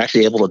that we're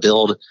actually able to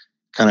build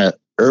kind of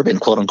urban,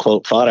 quote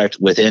unquote, product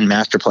within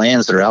master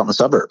plans that are out in the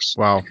suburbs.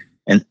 Wow.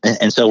 And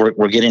so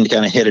we're getting to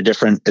kind of hit a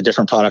different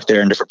product there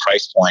and different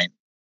price point.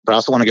 But I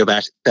also want to go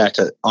back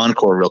to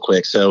Encore real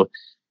quick. So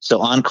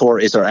Encore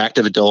is our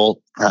active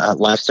adult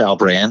lifestyle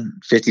brand,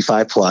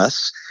 55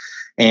 plus.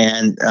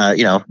 And,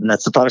 and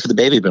that's the product for the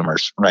baby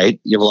boomers, right?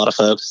 You have a lot of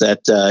folks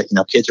that,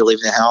 kids are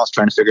leaving the house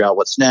trying to figure out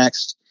what's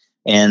next.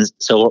 And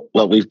so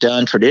what we've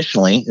done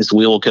traditionally is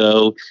we will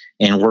go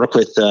and work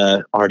with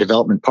our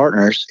development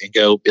partners and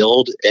go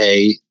build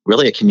a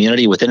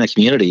community within a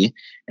community,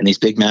 and these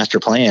big master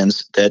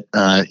plans that,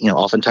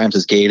 oftentimes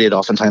is gated,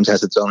 oftentimes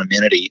has its own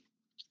amenity.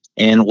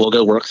 And we'll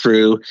go work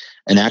through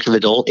an active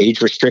adult age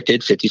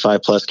restricted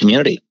 55 plus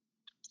community.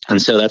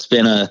 And so that's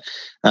been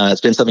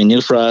it's been something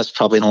new for us,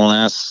 probably in the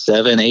last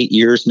 7-8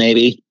 years,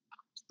 maybe,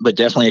 but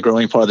definitely a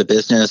growing part of the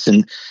business,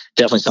 and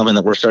definitely something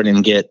that we're starting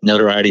to get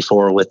notoriety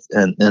for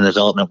in the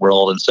development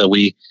world. And so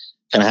we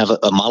kind of have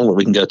a model that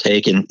we can go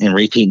take and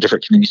repeat in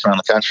different communities around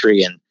the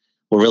country. And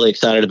we're really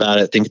excited about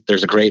it. I think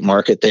there's a great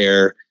market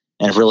there.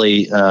 And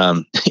really,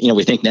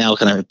 we think now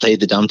kind of paid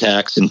the dumb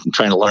tax and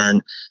trying to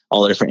learn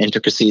all the different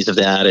intricacies of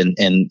that. And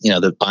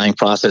the buying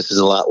process is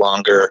a lot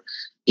longer,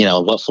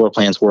 what floor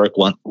plans work,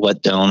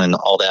 what don't, and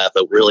all that.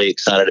 But really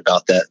excited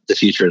about the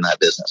future in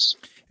that business.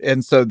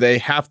 And so they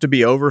have to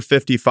be over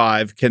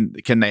 55.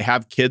 Can they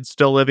have kids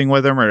still living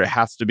with them, or it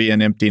has to be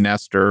an empty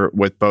nester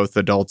with both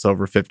adults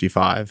over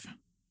 55?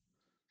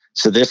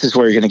 So this is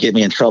where you're going to get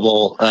me in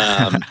trouble.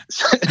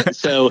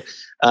 So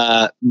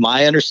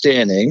my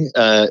understanding,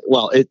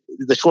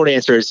 the short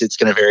answer is it's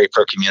going to vary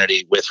per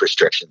community with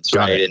restrictions,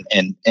 right?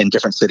 And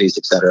different cities,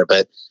 et cetera.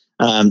 But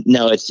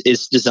no,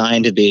 it's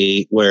designed to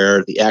be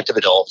where the active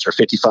adults or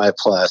 55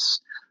 plus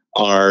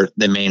are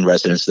the main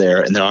residents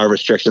there. And there are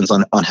restrictions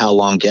on how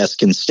long guests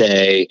can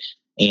stay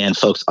and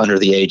folks under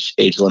the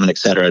age limit, et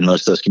cetera, in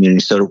most of those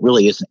communities. So it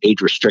really is an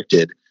age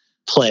restricted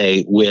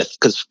play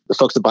because the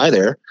folks that buy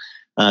there,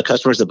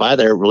 customers that buy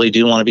there really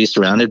do want to be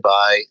surrounded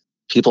by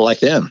people like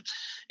them.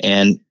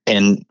 And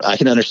I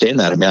can understand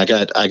that. I mean,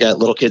 I got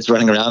little kids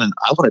running around, and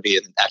I want to be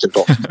an active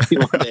adult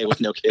one day with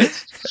no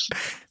kids.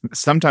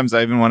 Sometimes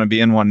I even want to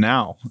be in one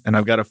now, and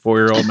I've got a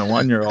 4-year-old and a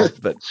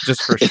 1-year-old, but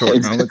just for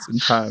short moments in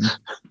time.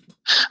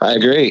 I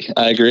agree.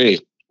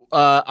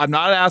 I'm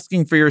not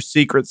asking for your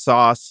secret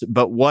sauce,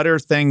 but what are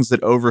things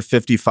that over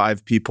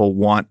 55 people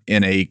want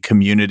in a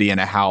community and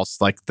a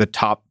house? Like the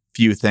top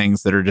few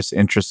things that are just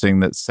interesting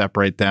that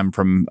separate them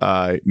from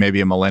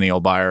maybe a millennial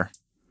buyer?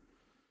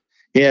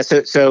 Yeah,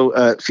 so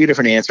a few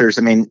different answers.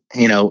 I mean,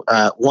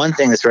 one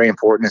thing that's very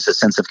important is a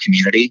sense of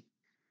community.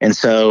 And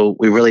so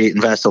we really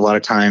invest a lot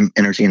of time,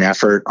 energy, and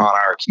effort on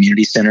our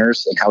community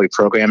centers and how we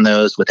program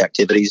those with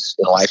activities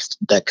and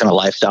that kind of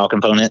lifestyle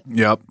component.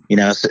 Yep.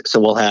 So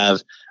we'll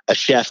have a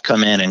chef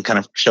come in and kind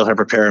of show how to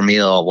prepare a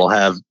meal. We'll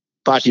have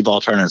bocce ball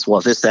tournaments. We'll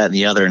have this, that, and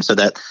the other. And so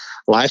that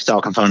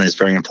lifestyle component is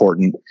very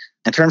important.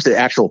 In terms of the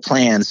actual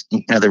plans,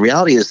 the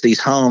reality is these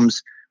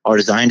homes are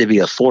designed to be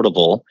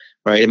affordable,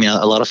 right? I mean,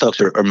 a lot of folks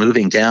are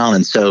moving down.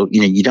 And so,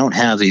 you don't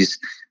have these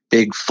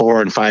big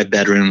 4 and 5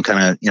 bedroom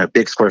kind of,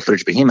 big square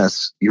footage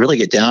behemoths. You really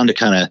get down to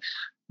kind of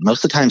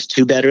most of the times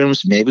 2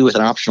 bedrooms, maybe with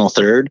an optional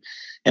third.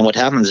 And what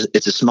happens is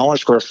it's a smaller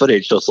square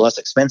footage, so it's less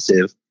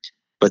expensive.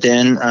 But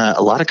then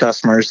a lot of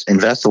customers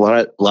invest a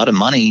lot of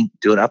money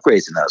doing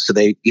upgrades in those. So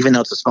even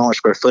though it's a smaller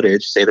square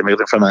footage, say they're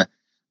moving from a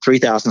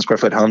 3,000 square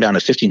foot home down to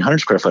a 1,500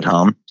 square foot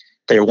home,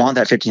 they want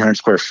that 1,500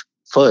 square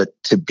foot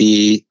to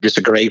be just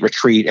a great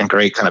retreat and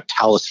great kind of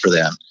palace for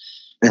them.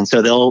 And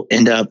so they'll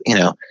end up,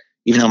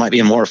 even though it might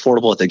be more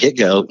affordable at the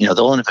get-go,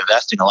 they'll end up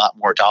investing a lot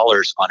more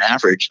dollars on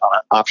average on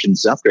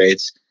options and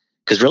upgrades.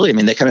 Because really, I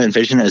mean, they kind of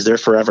envision it as their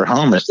forever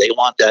home. And if they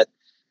want that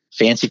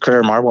fancy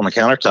Carrera marble on the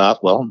countertop,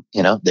 well,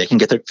 they can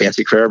get their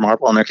fancy Carrera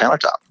marble on their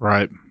countertop.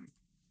 Right.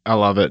 I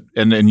love it.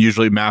 And then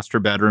usually master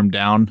bedroom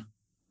down.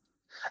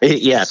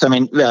 Yes. I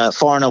mean,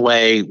 far and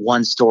away,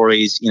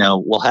 1-stories,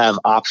 we'll have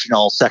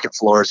optional second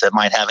floors that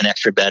might have an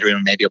extra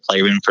bedroom, maybe a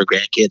playroom for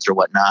grandkids or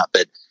whatnot.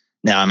 But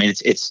no, I mean,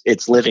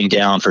 it's living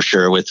down for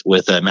sure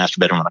with a master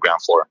bedroom on the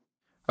ground floor.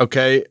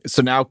 Okay.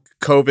 So now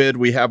COVID,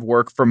 we have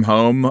work from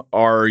home.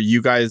 Are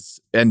you guys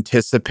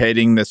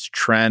anticipating this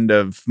trend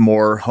of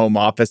more home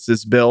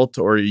offices built,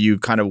 or are you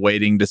kind of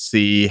waiting to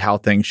see how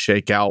things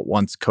shake out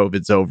once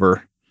COVID's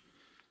over?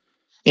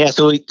 Yeah,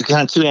 so we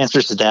kind of 2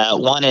 answers to that.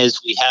 One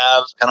is we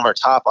have kind of our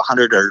top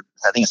 100, or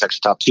I think it's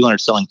actually top 200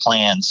 selling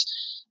plans.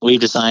 We've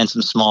designed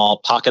some small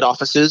pocket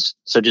offices.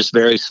 So just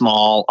very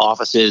small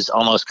offices,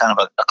 almost kind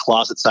of a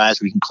closet size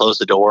where you can close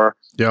the door.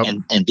 Yep.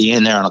 and be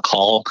in there on a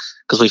call.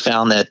 Because we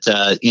found that,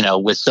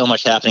 with so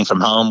much happening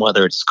from home,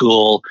 whether it's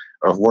school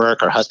or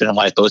work or husband and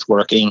wife both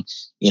working,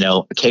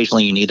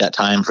 occasionally you need that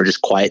time for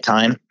just quiet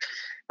time.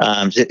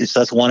 So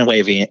that's one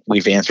way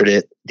we've answered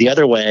it. The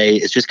other way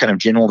is just kind of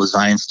general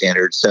design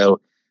standards. So,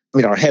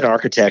 our head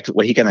architect,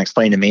 what he kind of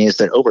explained to me is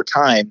that over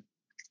time,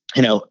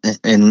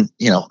 15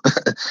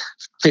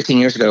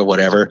 years ago or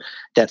whatever,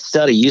 that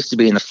study used to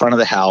be in the front of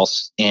the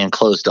house and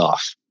closed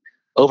off.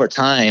 Over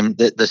time,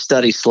 the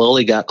study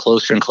slowly got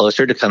closer and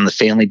closer to kind of the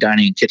family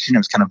dining and kitchen. It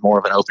was kind of more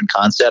of an open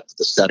concept,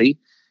 the study.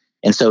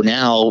 And so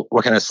now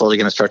we're kind of slowly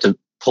going to start to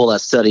pull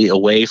that study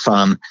away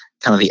from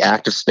kind of the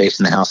active space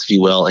in the house, if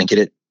you will, and get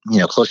it,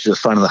 closer to the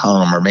front of the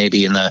home or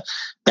maybe in the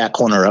back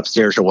corner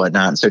upstairs or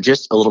whatnot. And so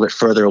just a little bit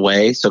further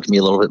away so it can be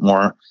a little bit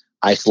more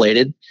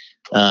isolated.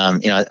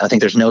 I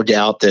think there's no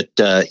doubt that,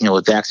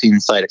 with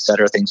vaccine site, et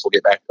cetera, things will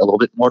get back a little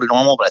bit more to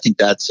normal. But I think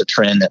that's a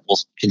trend that will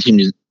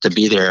continue to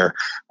be there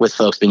with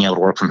folks being able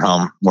to work from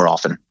home more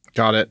often.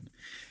 Got it.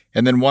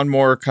 And then one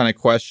more kind of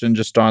question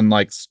just on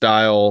like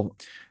style.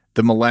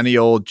 The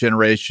millennial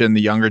generation,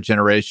 the younger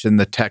generation,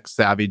 the tech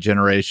savvy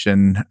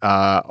generation,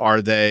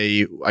 are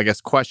they, I guess,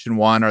 question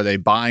 1, are they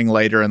buying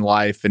later in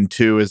life? And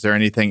 2, is there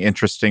anything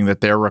interesting that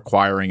they're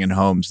requiring in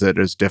homes that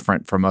is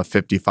different from a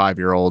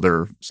 55-year-old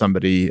or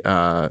somebody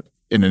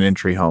in an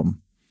entry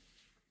home?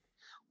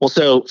 Well,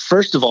 so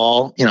first of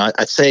all,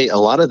 I'd say a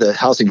lot of the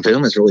housing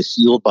boom is really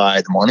fueled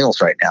by the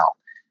millennials right now.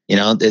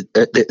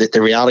 The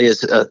reality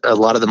is a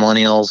lot of the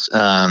millennials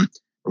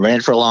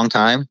rented for a long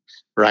time,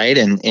 right?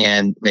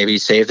 And maybe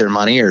saved their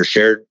money or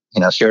shared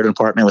an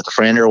apartment with a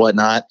friend or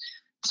whatnot.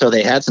 So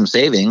they had some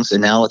savings,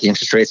 and now with the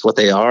interest rates what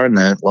they are and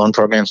the loan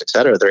programs, et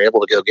cetera, they're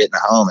able to go get in a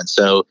home. And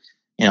so,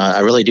 I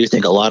really do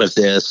think a lot of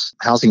this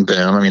housing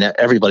boom, I mean,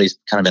 everybody's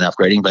kind of been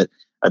upgrading, but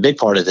a big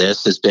part of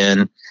this has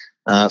been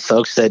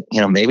folks that,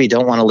 maybe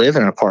don't want to live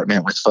in an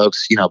apartment with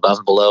folks, above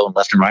and below and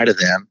left and right of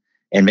them.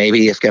 And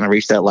maybe it's going to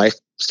reach that life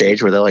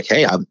stage where they're like,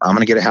 hey, I'm going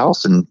to get a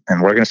house and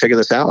we're going to figure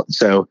this out.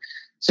 So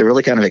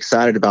really kind of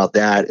excited about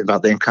that,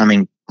 about them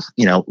coming,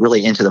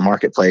 really into the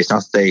marketplace.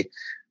 Not that they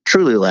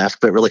truly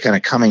left, but really kind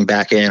of coming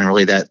back in and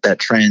really that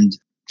trend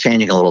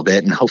changing a little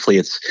bit. And hopefully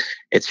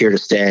it's here to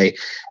stay.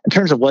 In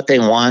terms of what they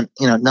want,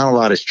 not a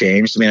lot has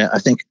changed. I mean, I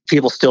think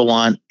people still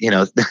want, you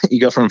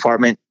go from an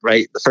apartment,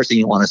 right? The first thing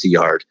you want is a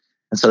yard.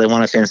 And so they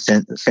want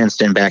a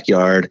fenced in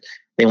backyard.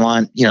 They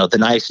want, the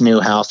nice new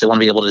house. They want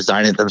to be able to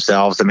design it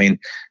themselves. I mean,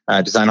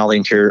 design all the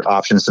interior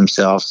options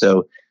themselves.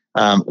 So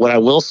what I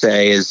will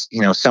say is,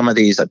 some of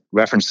these, I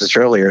referenced this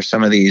earlier,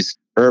 some of these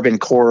urban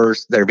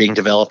cores that are being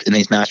developed in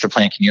these master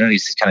plan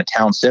communities, these kind of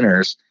town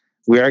centers,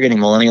 we are getting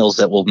millennials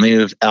that will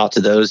move out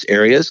to those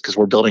areas because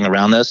we're building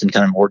around those and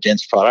kind of more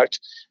dense product.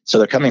 So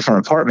they're coming from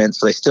apartments,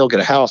 so they still get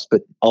a house,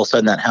 but all of a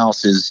sudden that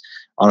house is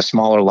on a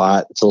smaller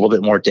lot. It's a little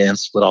bit more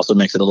dense, but also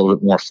makes it a little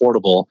bit more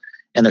affordable.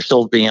 And they're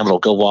still being able to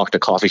go walk to a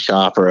coffee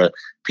shop or a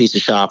pizza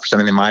shop or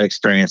something they might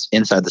experience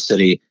inside the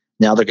city.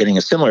 Now they're getting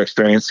a similar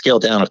experience,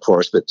 scaled down, of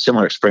course, but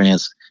similar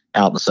experience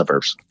out in the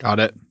suburbs. Got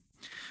it.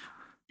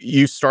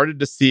 You started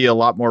to see a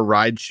lot more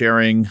ride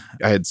sharing.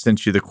 I had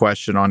sent you the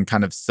question on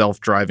kind of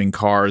self-driving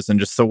cars, and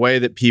just the way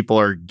that people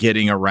are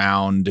getting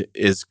around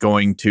is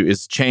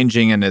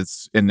changing, and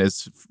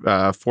is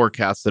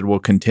forecasted will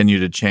continue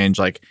to change.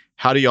 Like,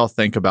 how do y'all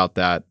think about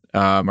that?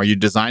 Are you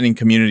designing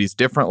communities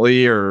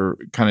differently, or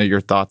kind of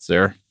your thoughts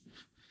there?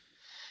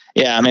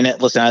 Yeah, I mean,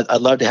 listen,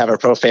 I'd love to have a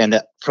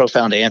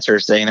profound answer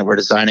saying that we're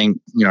designing,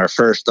 our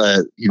first,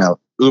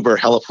 Uber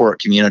heliport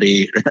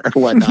community or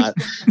whatnot.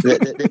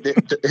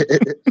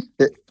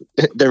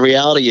 The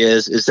reality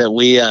is that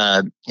we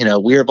are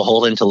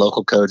beholden to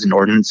local codes and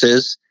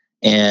ordinances,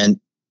 and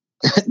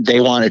they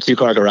want a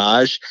 2-car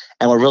garage,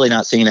 and we're really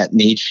not seeing that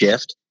need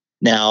shift.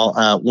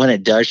 Now, when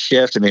it does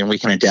shift, I mean, we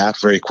can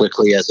adapt very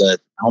quickly as a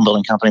home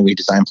building company. We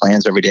design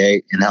plans every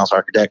day, in-house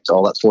architect,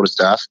 all that sort of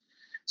stuff.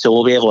 So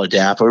we'll be able to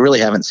adapt. But we really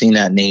haven't seen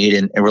that need,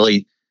 and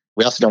really,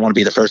 we also don't want to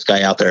be the first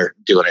guy out there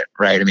doing it,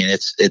 right? I mean,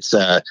 it's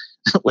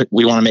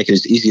we want to make it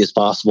as easy as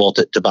possible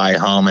to buy a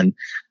home. And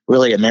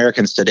really,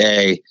 Americans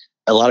today,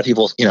 a lot of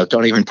people,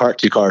 don't even park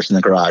 2 cars in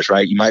the garage,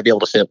 right? You might be able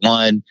to fit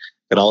one,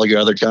 get all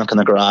your other junk in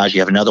the garage. You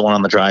have another one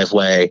on the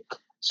driveway.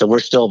 So we're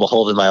still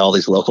beholden by all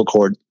these local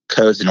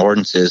codes and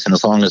ordinances. And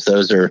as long as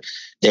those are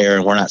there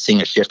and we're not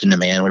seeing a shift in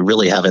demand, we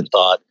really haven't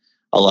thought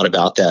a lot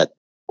about that.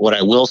 What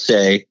I will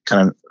say,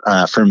 kind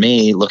of for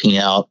me, looking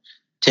out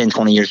 10,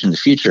 20 years in the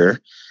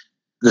future,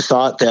 the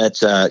thought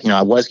that,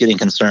 I was getting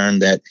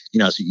concerned that,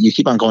 so you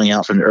keep on going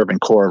out from the urban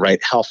core, right?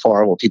 How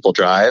far will people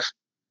drive?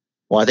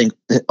 Well, I think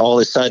all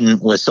of a sudden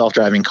with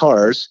self-driving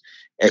cars,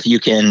 if you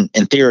can,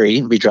 in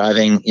theory, be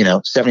driving,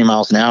 70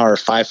 miles an hour,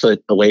 5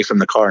 foot away from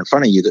the car in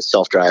front of you that's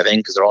self-driving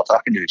because they're all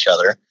talking to each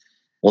other,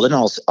 well, then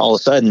all of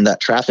a sudden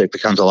that traffic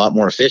becomes a lot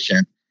more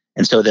efficient.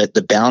 And so that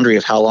the boundary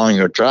of how long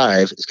your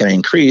drive is going to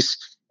increase.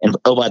 And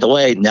oh, by the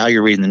way, now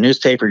you're reading the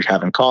newspaper, you're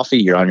having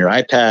coffee, you're on your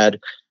iPad,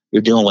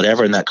 you're doing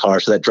whatever in that car.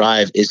 So that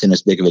drive isn't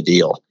as big of a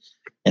deal.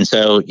 And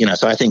so,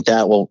 so I think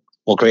that will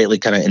greatly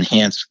kind of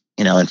enhance,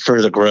 and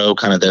further grow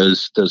kind of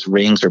those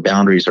rings or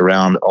boundaries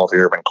around all the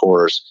urban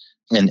cores.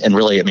 And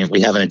really, I mean,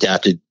 we haven't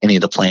adapted any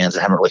of the plans.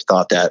 I haven't really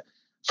thought that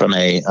from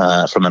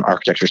an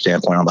architecture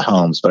standpoint on the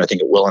homes, but I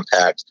think it will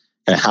impact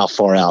kind of how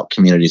far out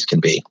communities can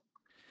be.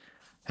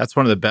 That's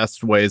one of the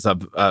best ways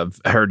I've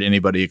heard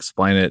anybody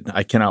explain it.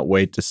 I cannot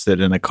wait to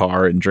sit in a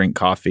car and drink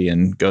coffee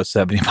and go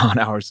 70 mile an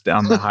hour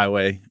down the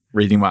highway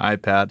reading my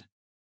iPad.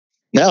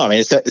 No, I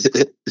mean,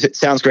 it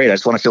sounds great. I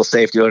just want to feel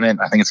safe doing it.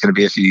 I think it's going to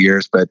be a few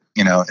years, but,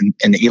 in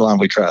Elon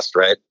we trust,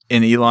 right?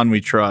 In Elon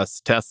we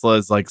trust. Tesla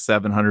is like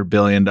 $700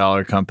 billion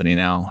company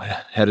now,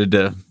 headed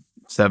to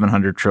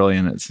 700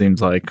 trillion, it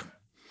seems like.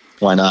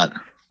 Why not?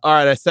 All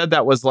right, I said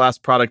that was the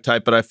last product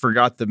type, but I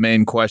forgot the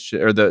main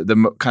question, or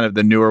the kind of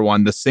the newer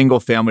one. The single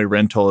family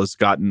rental has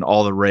gotten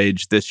all the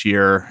rage this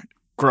year.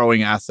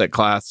 Growing asset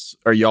class.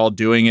 Are y'all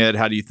doing it?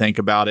 How do you think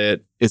about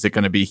it? Is it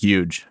going to be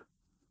huge?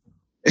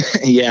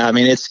 Yeah, I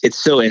mean, it's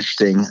so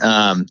interesting.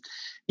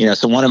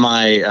 So one of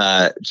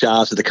my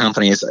jobs at the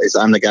company is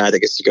I'm the guy that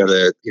gets to go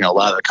to, a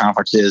lot of the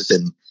conferences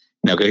and,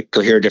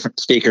 go hear different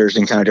speakers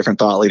and kind of different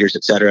thought leaders,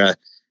 et cetera.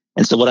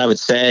 And so what I would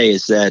say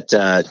is that,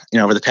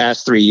 over the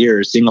past 3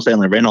 years, single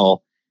family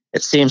rental,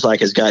 it seems like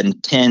has gotten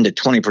 10 to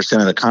 20%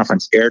 of the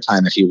conference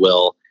airtime, if you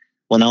will,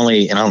 when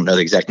only, and I don't know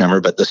the exact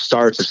number, but the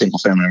starts of single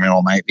family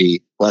rental might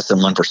be less than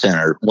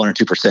 1% or 1 or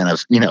 2%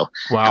 of,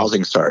 Wow.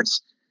 housing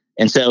starts.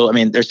 And so, I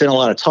mean, there's been a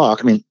lot of talk.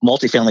 I mean,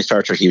 multifamily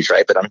starts are huge,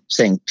 right? But I'm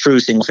saying true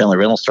single family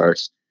rental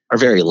starts are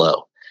very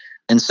low.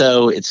 And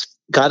so it's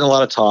gotten a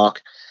lot of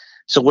talk.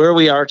 So where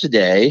we are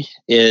today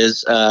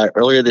is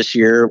earlier this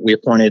year, we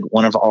appointed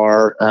one of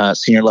our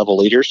senior level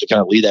leaders to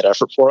kind of lead that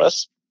effort for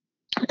us.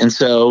 And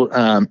so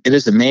it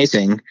is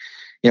amazing.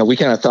 We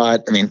kind of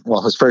thought,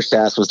 his first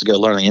task was to go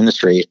learn the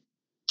industry.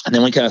 And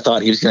then we kind of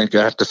thought he was going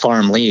to have to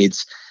farm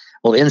leads.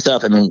 Well, it ends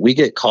up, we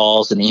get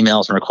calls and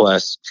emails and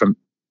requests from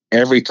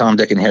every Tom,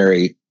 Dick, and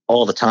Harry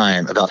all the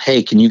time about,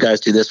 hey, can you guys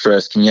do this for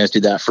us? Can you guys do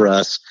that for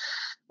us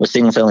with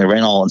single family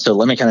rental? And so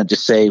let me kind of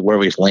just say where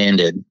we've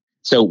landed.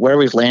 So where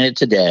we've landed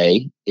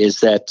today is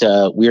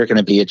that we are going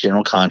to be a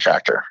general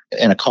contractor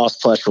in a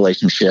cost plus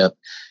relationship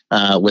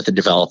with a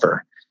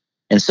developer.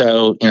 And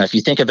so, if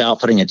you think about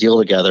putting a deal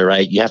together,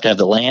 right, you have to have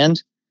the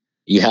land,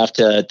 you have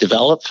to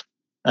develop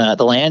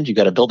the land, you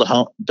got to build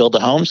the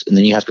homes, and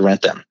then you have to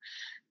rent them.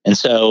 And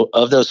so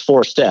of those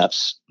 4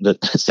 steps,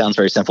 that sounds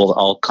very simple,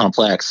 all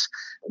complex,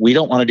 we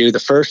don't want to do the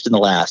first and the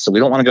last. So we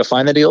don't want to go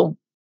find the deal,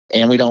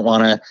 and we don't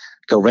want to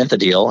go rent the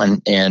deal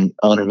and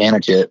own and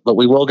manage it, but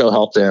we will go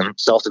help them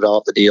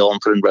self-develop the deal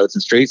and put in roads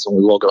and streets, and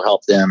we will go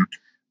help them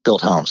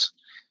build homes.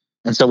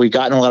 And so we've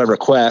gotten a lot of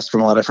requests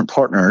from a lot of different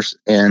partners.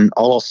 And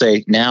all I'll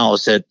say now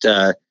is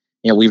that,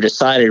 we've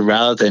decided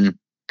rather than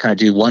kind of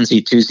do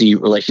onesie,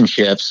 twosie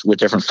relationships with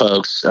different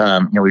folks,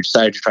 we've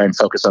decided to try and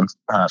focus on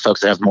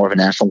folks that have more of a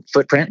national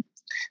footprint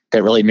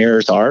that really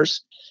mirrors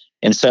ours.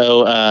 And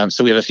so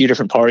we have a few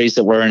different parties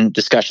that we're in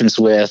discussions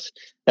with.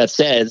 That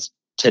said,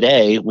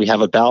 today we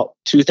have about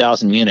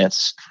 2,000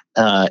 units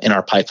in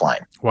our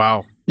pipeline.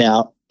 Wow.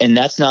 Now, and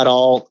that's not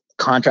all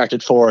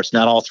contracted for. It's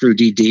not all through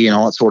DD and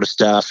all that sort of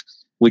stuff.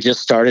 We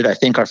just started, I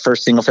think, our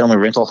first single family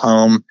rental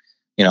home,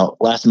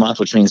 last month,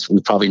 which means we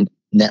probably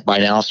by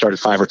now started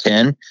 5 or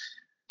 10.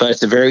 But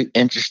it's a very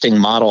interesting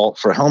model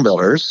for home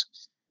builders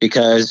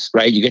because,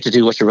 right, you get to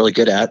do what you're really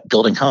good at,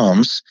 building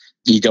homes.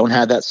 You don't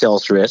have that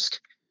sales risk.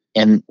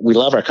 And we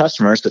love our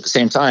customers, but at the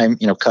same time,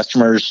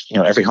 customers,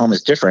 every home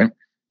is different.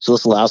 So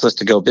this allows us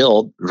to go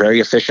build very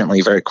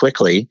efficiently, very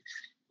quickly.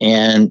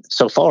 And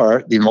so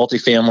far, the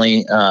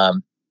multifamily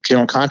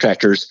general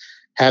contractors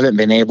haven't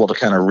been able to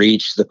kind of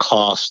reach the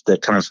cost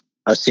that kind of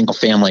a single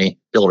family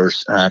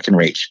builders can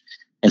reach.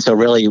 And so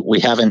really, we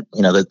haven't,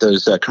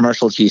 those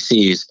commercial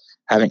GCs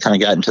haven't kind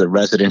of gotten to the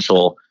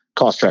residential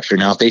cost structure.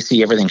 Now, if they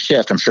see everything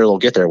shift, I'm sure they'll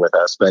get there with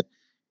us, but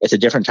it's a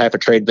different type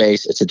of trade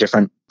base. It's a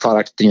different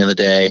product at the end of the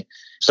day.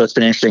 So it's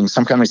been interesting.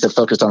 Some companies have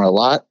focused on it a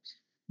lot.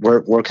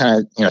 We're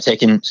kind of,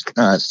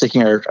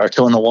 sticking our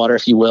toe in the water,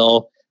 if you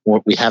will.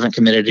 We haven't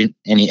committed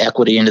any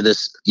equity into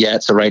this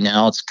yet. So right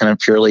now it's kind of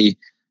purely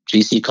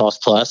GC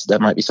cost plus.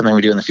 That might be something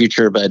we do in the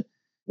future, but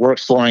we're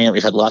exploring it.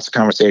 We've had lots of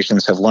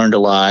conversations, have learned a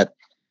lot,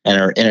 and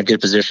are in a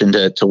good position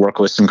to work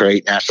with some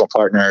great national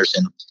partners.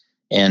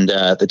 And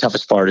the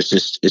toughest part is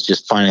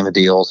just finding the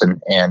deals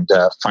and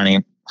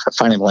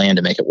finding land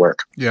to make it work.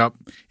 Yep.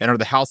 And are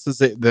the houses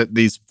that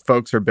these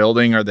folks are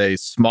building, are they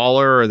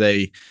smaller? Are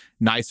they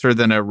nicer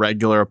than a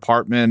regular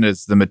apartment?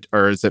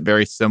 Or is it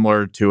very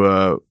similar to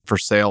a for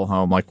sale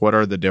home? Like, what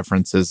are the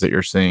differences that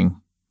you're seeing?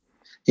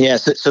 Yeah.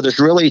 So there's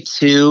really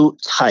two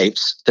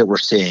types that we're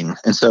seeing.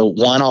 And so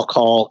one I'll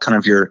call kind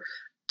of your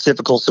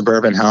typical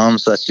suburban home.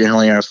 So that's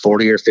generally a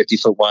 40 or 50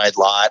 foot wide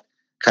lot,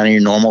 kind of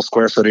your normal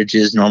square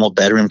footages, normal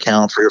bedroom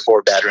count, 3 or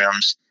 4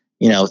 bedrooms.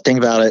 Think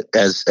about it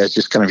as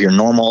just kind of your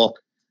normal,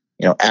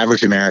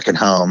 average American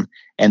home.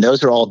 And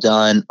those are all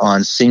done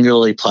on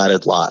singularly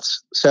platted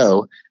lots.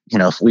 So,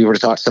 if we were to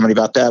talk to somebody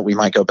about that, we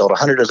might go build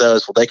 100 of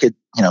those. Well, they could,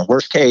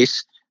 worst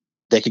case,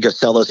 they could go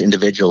sell those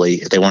individually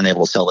if they weren't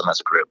able to sell them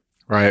as a group.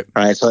 Right.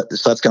 Right. So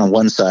that's kind of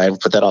one side. We'll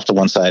put that off to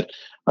one side.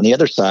 On the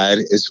other side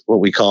is what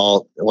we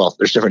call, well,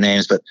 there's different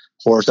names, but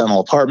horizontal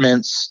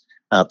apartments,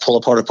 pull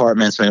apart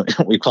apartments. I mean,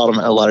 we call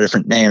them a lot of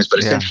different names, but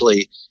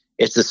essentially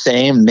it's the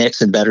same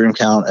mix and bedroom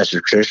count as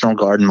your traditional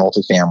garden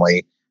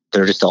multifamily.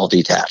 They're just all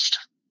detached.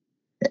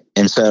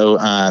 And so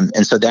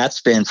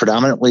that's been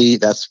predominantly,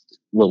 that's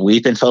what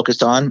we've been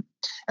focused on.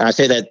 And I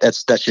say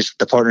that's just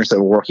the partners that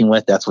we're working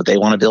with. That's what they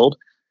want to build.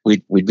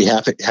 We'd be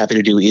happy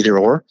to do either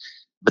or,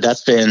 but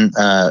that's been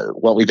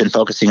what we've been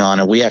focusing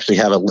on. And we actually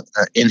have an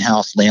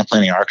in-house land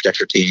planning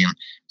architecture team.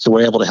 So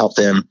we're able to help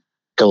them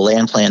go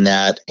land plan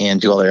that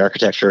and do all their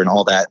architecture and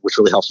all that, which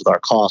really helps with our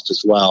cost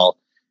as well.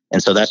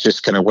 And so that's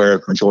just kind of where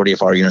the majority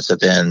of our units have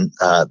been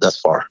thus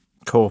far.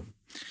 Cool.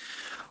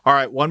 All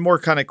right. One more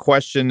kind of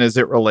question as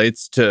it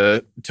relates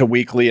to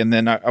Weekley, and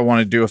then I want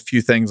to do a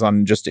few things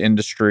on just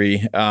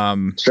industry.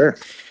 Sure.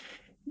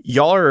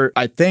 Y'all are,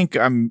 I think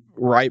I'm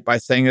right by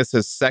saying this,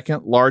 as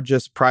second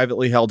largest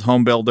privately held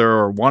home builder,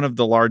 or one of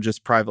the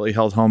largest privately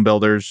held home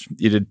builders.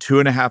 You did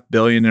 $2.5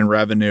 billion in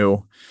revenue.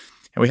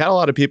 And we had a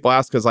lot of people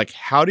ask us, like,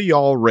 how do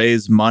y'all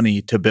raise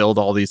money to build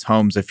all these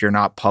homes if you're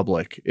not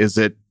public?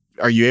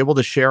 Are you able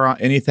to share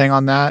anything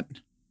on that?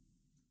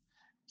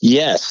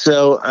 Yes.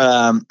 So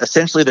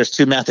essentially there's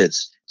two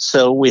methods.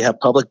 So we have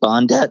public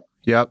bond debt.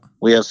 Yep.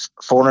 We have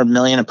 $400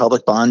 million in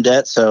public bond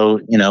debt. So,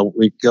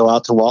 we go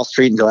out to Wall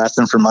Street and go ask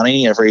them for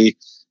money every,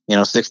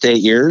 6 to 8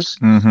 years.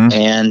 Mm-hmm.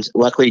 And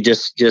luckily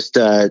just did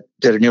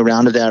a new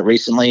round of that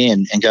recently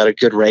and got a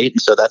good rate.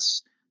 And so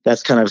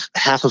that's kind of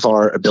half of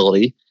our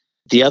ability.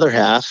 The other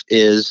half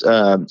is,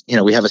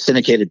 we have a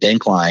syndicated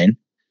bank line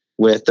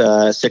with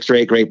 6 or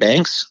 8 great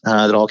banks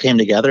that all came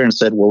together and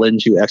said, we'll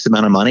lend you X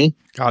amount of money.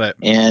 Got it.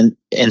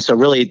 And so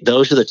really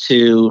those are the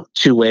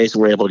two ways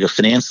we're able to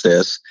finance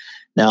this.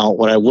 Now,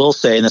 what I will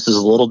say, and this is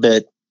a little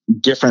bit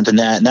different than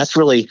that, and that's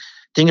really,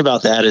 thing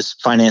about that is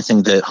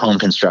financing the home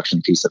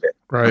construction piece of it.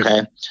 Right.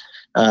 Okay.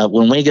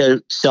 When we go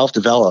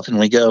self-develop and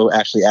we go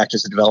actually act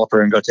as a developer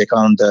and go take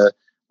on the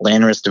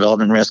land risk,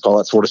 development risk, all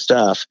that sort of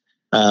stuff,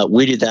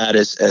 we do that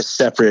as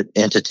separate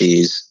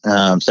entities,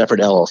 separate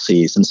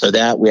LLCs. And so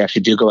that we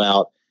actually do go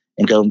out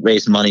and go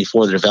raise money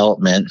for the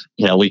development.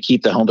 We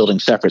keep the home building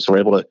separate. So we're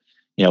able to,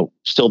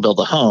 still build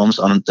the homes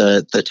on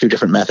the two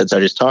different methods I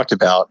just talked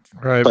about.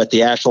 Right. But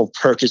the actual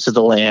purchase of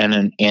the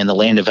land and the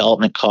land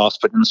development costs,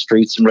 putting in the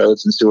streets and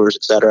roads and sewers,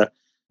 et cetera,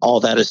 all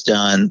that is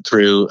done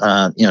through,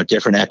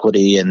 different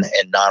equity and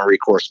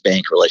non-recourse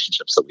bank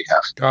relationships that we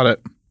have. Got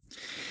it.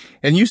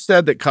 And you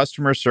said that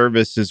customer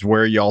service is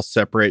where y'all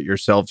separate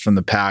yourselves from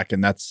the pack,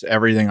 and that's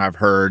everything I've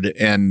heard.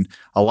 And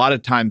a lot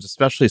of times,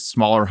 especially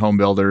smaller home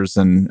builders,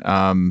 and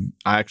I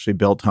actually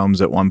built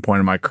homes at one point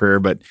in my career,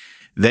 but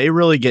they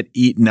really get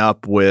eaten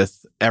up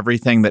with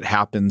everything that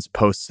happens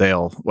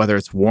post-sale, whether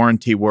it's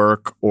warranty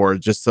work or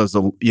just those,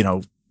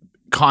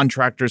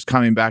 contractors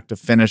coming back to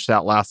finish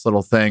that last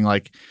little thing.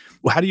 Like,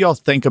 How do y'all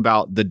think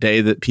about the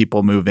day that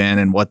people move in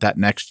and what that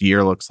next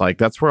year looks like?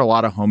 That's where a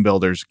lot of home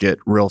builders get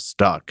real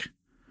stuck.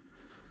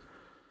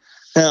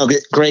 No,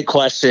 great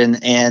question.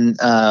 And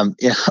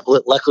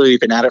luckily we've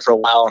been at it for a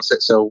while, and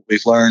so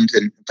we've learned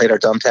and played our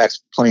dumb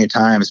tax plenty of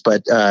times.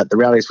 But the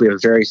reality is we have a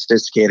very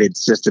sophisticated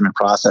system and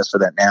process for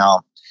that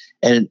now.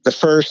 And the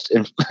first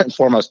and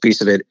foremost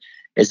piece of it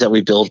is that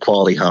we build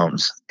quality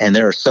homes. And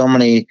there are so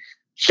many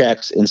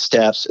checks and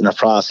steps in the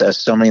process,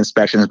 so many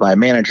inspections by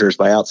managers,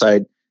 by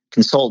outside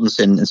consultants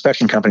and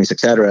inspection companies, et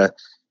cetera.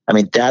 I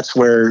mean, that's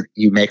where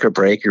you make or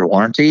break your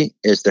warranty,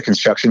 is the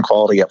construction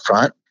quality up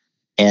front.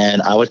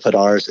 And I would put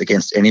ours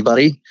against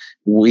anybody.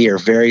 We are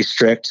very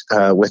strict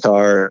with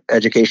our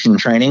education and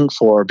training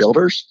for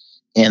builders,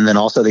 and then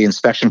also the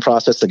inspection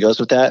process that goes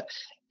with that,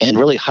 and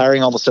really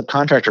hiring all the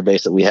subcontractor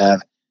base that we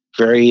have.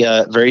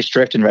 Very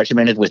strict and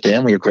regimented with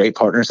them. We have great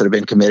partners that have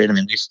been committed. I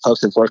mean, these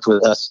folks have worked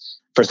with us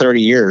for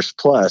 30 years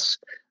plus.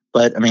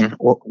 But I mean,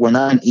 we're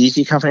not an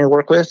easy company to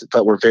work with,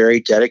 but we're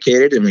very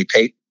dedicated and we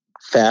pay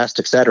fast,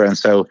 et cetera. And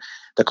so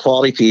the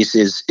quality piece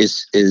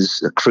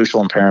is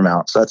crucial and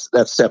paramount. So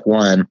that's step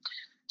one.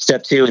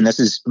 Step two, and this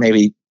is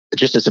maybe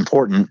just as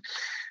important,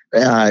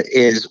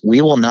 is we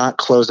will not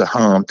close a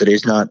home that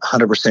is not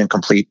 100%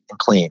 complete and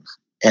clean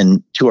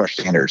and to our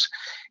standards.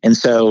 And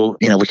so,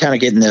 we kind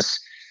of get in this,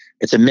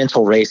 it's a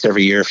mental race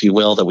every year, if you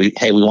will, that we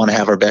want to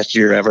have our best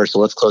year ever. So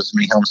let's close as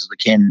many homes as we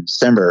can in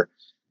December.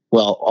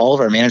 Well, all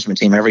of our management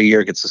team every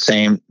year gets the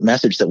same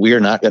message that we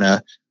are not going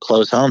to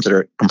close homes that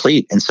are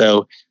complete. And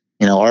so,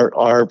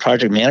 our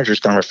project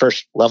managers, kind of our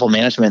first level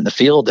management in the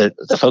field, that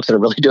the folks that are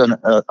really doing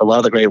a lot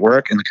of the great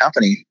work in the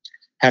company,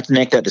 have to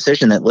make that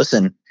decision that,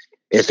 listen,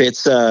 if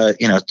it's,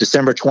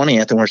 December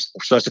 20th and we're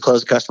supposed to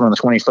close the customer on the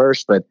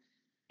 21st, but,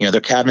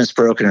 their cabinet's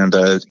broken and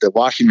the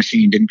washing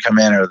machine didn't come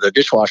in or the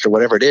dishwasher,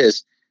 whatever it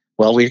is,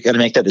 well, we've got to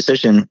make that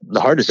decision,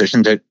 the hard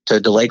decision to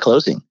delay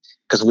closing,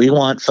 because we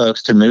want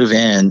folks to move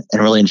in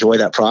and really enjoy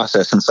that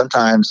process. And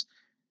sometimes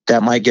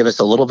that might give us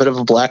a little bit of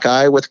a black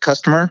eye with the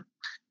customer,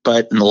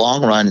 but in the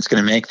long run, it's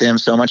going to make them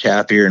so much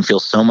happier and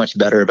feel so much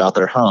better about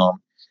their home.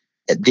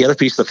 The other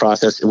piece of the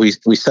process, we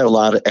set a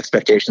lot of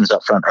expectations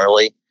up front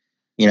early.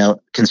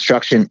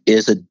 Construction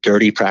is a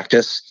dirty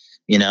practice.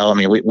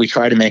 We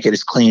try to make it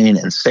as clean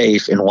and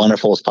safe and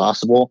wonderful as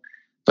possible.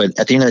 But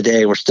at the end of the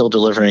day, we're still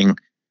delivering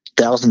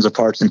thousands of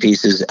parts and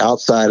pieces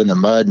outside in the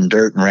mud and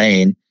dirt and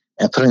rain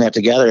and putting that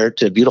together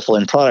to a beautiful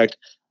end product.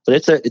 But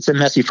it's a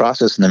messy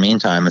process in the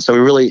meantime. And so we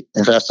really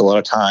invest a lot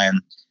of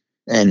time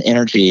and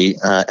energy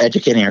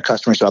educating our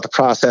customers about the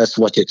process,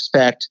 what to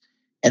expect,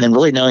 and then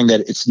really knowing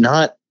that it's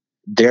not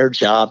their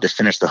job to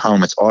finish the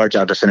home. It's our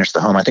job to finish the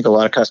home. I think a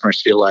lot of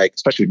customers feel like,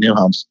 especially with new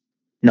homes,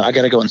 I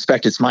got to go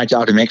inspect. It's my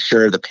job to make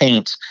sure the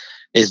paint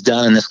is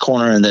done in this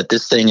corner and that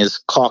this thing is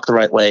caulked the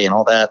right way and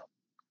all that.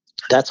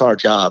 That's our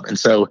job. And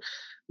so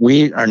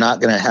we are not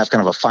going to have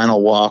kind of a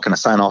final walk and a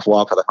sign-off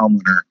walk with the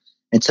homeowner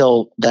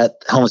until that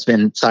home has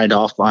been signed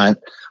off on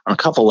a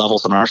couple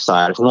levels on our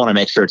side. We want to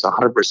make sure it's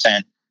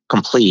 100%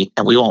 complete,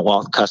 and we won't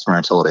walk the customer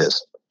until it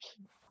is.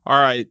 All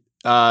right.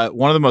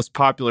 One of the most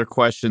popular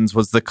questions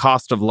was the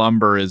cost of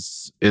lumber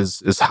is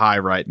high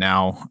right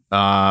now,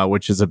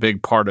 which is a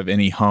big part of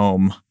any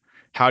home.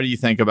 How do you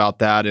think about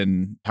that,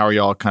 and how are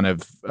y'all kind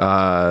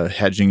of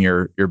hedging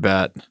your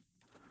bet?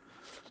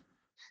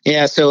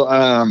 Yeah, so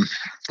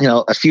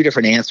a few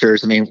different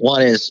answers. I mean,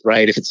 one is,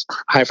 right, if it's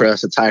high for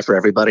us, it's high for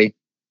everybody.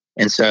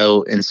 And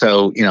so it's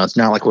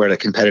not like we're at a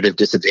competitive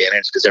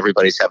disadvantage because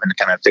everybody's having to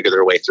kind of figure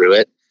their way through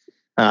it.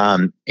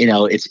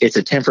 It's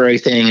a temporary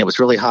thing. It was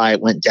really high.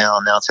 It went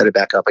down. Now it's headed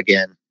back up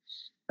again.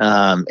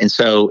 And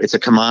so it's a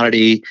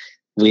commodity.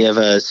 We have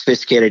a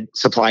sophisticated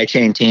supply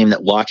chain team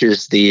that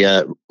watches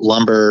the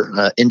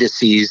lumber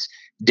indices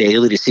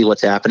daily to see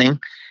what's happening.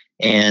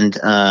 And,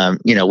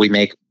 we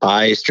make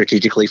buys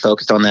strategically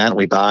focused on that.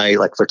 We buy,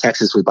 like for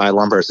Texas, we buy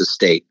lumber as a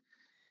state.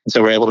 And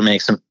so we're able to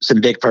make some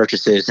big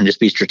purchases and just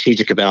be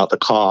strategic about the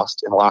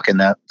cost and lock in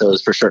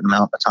those for a certain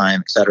amount of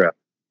time, et cetera.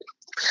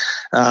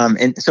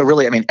 And so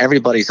really, I mean,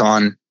 everybody's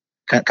on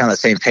kind of the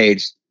same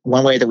page.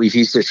 One way that we've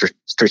used it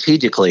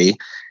strategically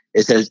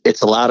is that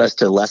it's allowed us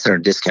to lessen our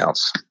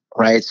discounts,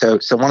 right? So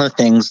one of the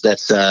things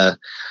that's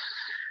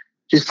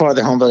just part of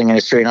the home building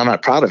industry, and I'm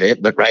not proud of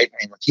it, but right, I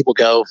mean, when people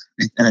go,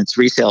 and it's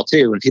resale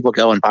too, when people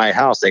go and buy a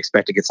house, they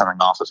expect to get something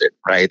off of it,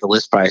 right? The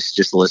list price is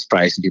just the list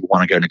price, and people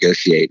want to go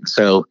negotiate. And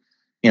so,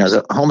 as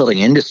a home building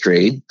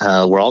industry,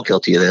 we're all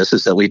guilty of this,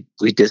 is that we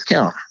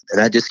discount. And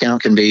that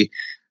discount can be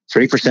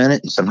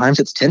 3%, and sometimes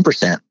it's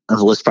 10% of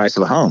the list price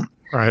of a home,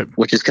 right?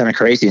 Which is kind of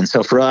crazy. And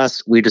so for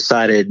us, we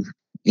decided,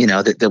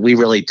 that we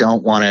really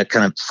don't want to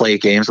kind of play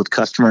games with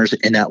customers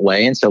in that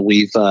way. And so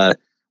we've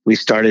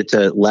started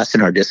to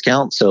lessen our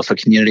discount. So if a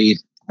community,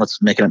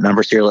 let's make up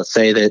numbers here, let's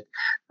say that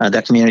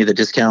that community, the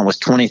discount was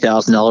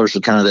 $20,000 was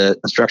kind of the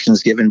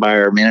instructions given by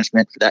our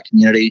management for that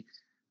community.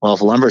 Well,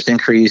 if lumber's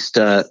increased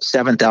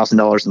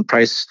 $7,000 in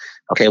price,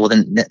 okay, well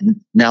then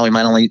now we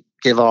might only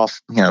give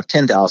off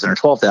 $10,000 or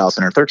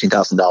 $12,000 or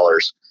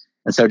 $13,000,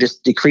 and so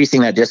just decreasing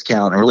that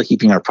discount and really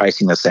keeping our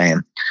pricing the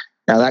same.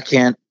 Now that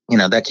can't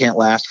that can't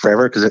last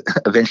forever because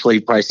eventually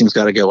pricing's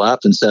got to go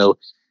up. And so,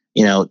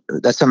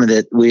 that's something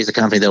that we as a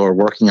company that we're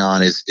working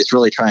on is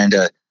really trying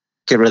to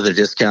get rid of the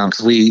discount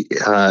because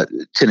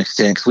to an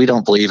extent, because we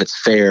don't believe it's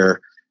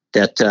fair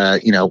that,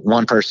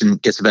 one person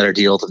gets a better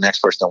deal than the next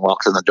person that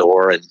walks in the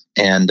door.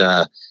 And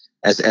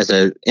as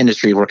an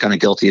industry, we're kind of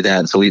guilty of that.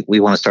 And so we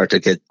want to start to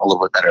get a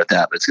little bit better at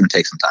that, but it's going to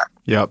take some time.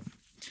 Yep.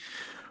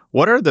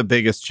 What are the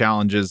biggest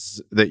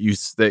challenges that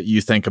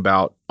you think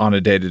about on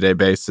a day-to-day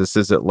basis?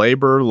 Is it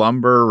labor,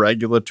 lumber,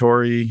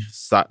 regulatory,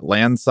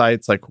 land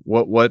sites? Like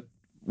what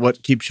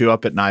keeps you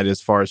up at night as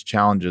far as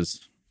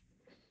challenges?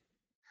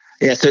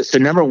 Yeah, so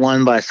number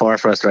one by far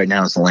for us right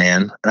now is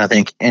land. And I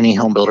think any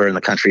home builder in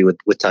the country would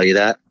tell you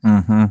that.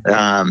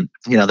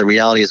 Mm-hmm. The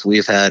reality is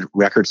we've had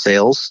record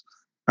sales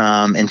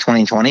in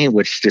 2020,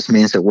 which just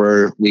means that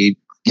we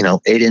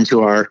ate into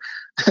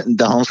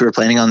the homes we were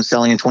planning on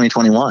selling in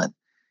 2021.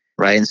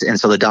 Right. And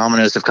so the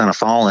dominoes have kind of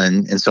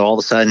fallen. And so all of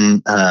a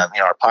sudden,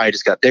 our pie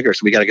just got bigger.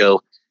 So we got to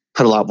go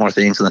put a lot more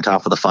things on the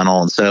top of the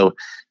funnel. And so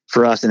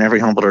for us and every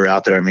home builder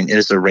out there, it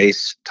is a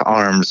race to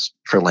arms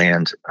for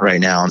land right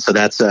now. And so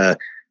that's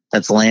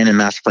land in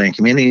master plan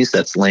communities.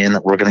 That's land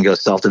that we're going to go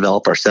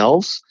self-develop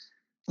ourselves.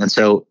 And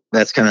so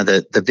that's kind of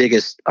the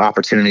biggest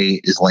opportunity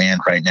is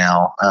land right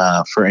now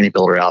for any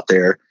builder out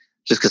there,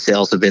 just because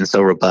sales have been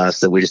so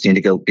robust that we just need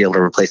to go be able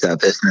to replace that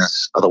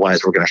business.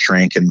 Otherwise, we're going to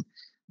shrink. And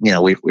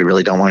we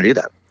really don't want to do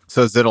that.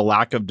 So is it a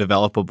lack of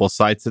developable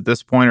sites at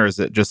this point, or is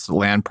it just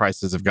land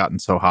prices have gotten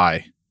so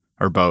high,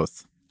 or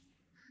both?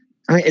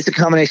 It's a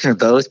combination of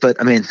both. But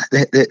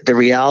the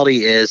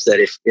reality is that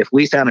if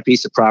we found a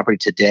piece of property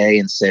today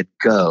and said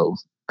go,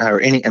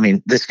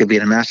 this could be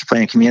in a master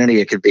plan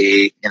community, it could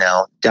be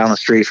down the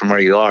street from where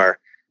you are.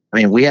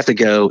 We have to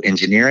go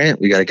engineer it.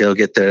 We got to go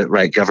get the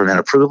right government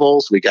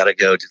approvals. We got to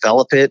go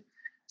develop it.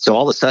 So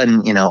all of a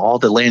sudden, all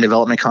the land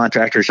development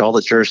contractors, all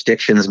the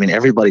jurisdictions,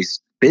 everybody's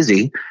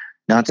busy,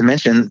 not to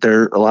mention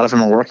a lot of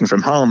them are working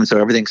from home. And so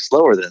everything's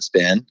slower than it's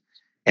been.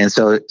 And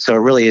so it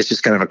really is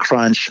just kind of a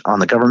crunch on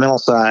the governmental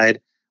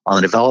side, on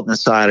the development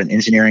side, and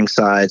engineering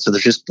side. So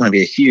there's just going to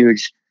be a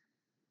huge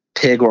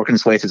pig working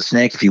its way through the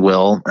snake, if you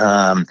will,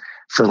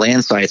 for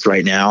land sites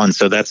right now. And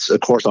so that's, of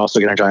course, also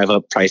going to drive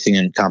up pricing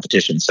and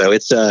competition. So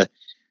it's a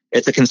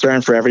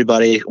concern for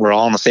everybody. We're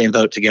all in the same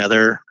boat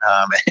together,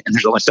 and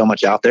there's only so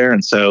much out there.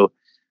 And so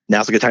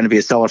now's a good time to be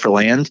a seller for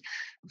land.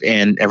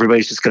 And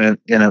everybody's just going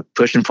to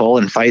push and pull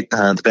and fight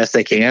the best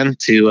they can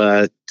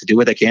to do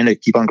what they can to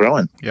keep on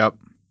growing. Yep.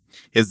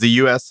 Is the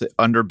U.S.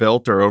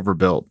 underbuilt or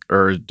overbuilt,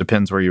 or it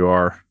depends where you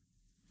are?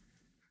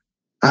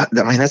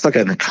 That's like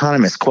an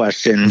economist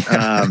question.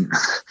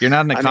 You're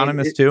not an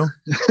economist too?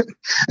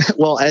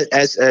 Well,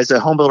 as a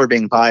home builder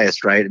being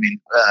biased, right?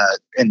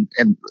 And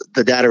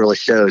the data really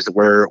shows that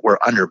we're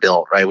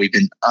underbuilt, right? We've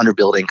been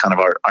underbuilding kind of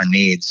our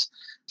needs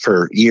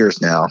for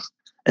years now.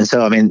 And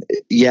so,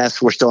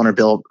 yes, we're still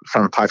underbuilt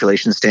from a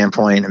population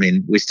standpoint.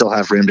 We still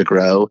have room to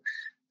grow.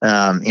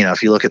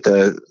 If you look at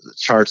the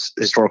charts,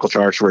 historical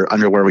charts, we're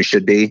under where we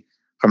should be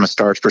from a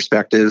starts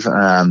perspective.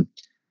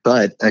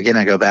 But again,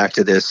 I go back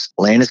to this: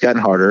 land has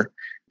gotten harder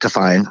to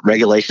find.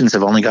 Regulations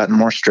have only gotten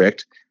more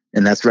strict,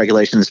 and that's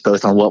regulations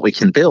both on what we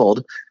can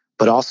build,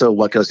 but also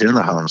what goes into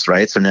the homes,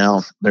 right? So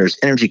now there's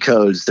energy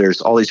codes, there's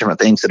all these different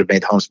things that have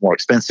made homes more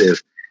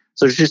expensive.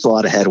 So there's just a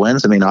lot of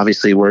headwinds.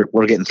 Obviously we're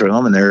getting through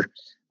them, and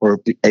we're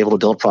able to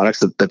build products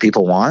that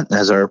people want,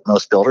 as are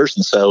most builders,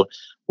 and so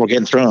we're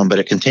getting through them. But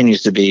it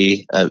continues to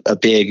be a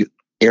big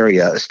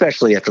area,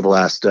 especially after the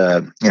last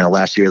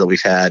year that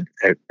we've had,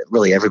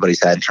 really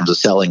everybody's had in terms of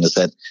selling, is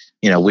that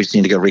we just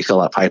need to go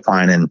refill that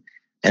pipeline, and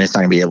it's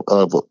not going to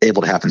be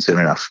able to happen soon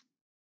enough.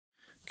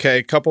 Okay,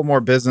 a couple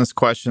more business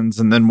questions,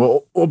 and then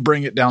we'll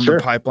bring it down the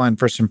pipeline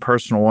for some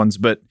personal ones.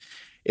 But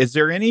is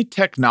there any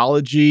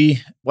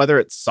technology, whether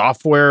it's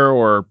software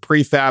or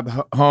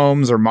prefab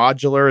homes or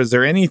modular, is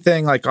there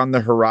anything like on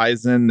the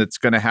horizon that's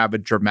going to have a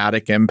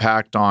dramatic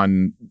impact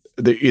on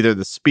either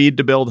the speed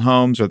to build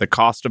homes or the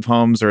cost of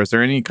homes, or is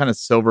there any kind of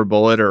silver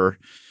bullet or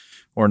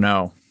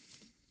no?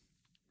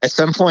 At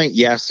some point,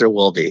 yes, there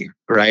will be,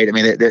 right?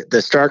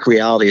 The stark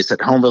reality is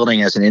that home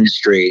building as an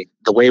industry,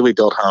 the way we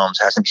build homes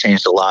hasn't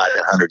changed a lot in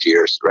 100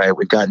 years, right?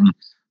 We've gotten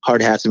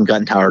hard hats, we've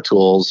gotten power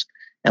tools,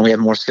 and we have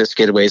more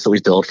sophisticated ways that we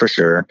build for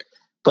sure.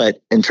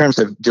 But in terms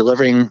of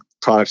delivering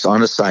products on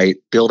the site,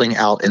 building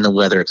out in the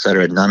weather, et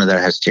cetera, none of that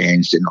has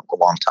changed in a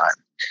long time.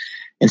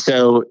 And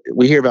so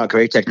we hear about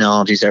great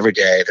technologies every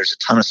day. There's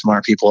a ton of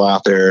smart people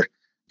out there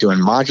doing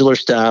modular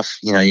stuff.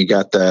 You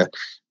got the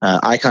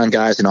Icon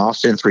guys in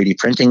Austin, 3D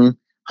printing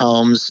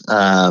homes.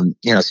 So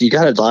you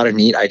got a lot of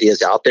neat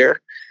ideas out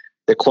there.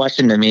 The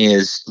question to me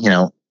is,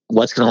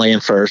 what's going to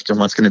land first and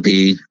what's going to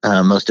be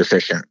most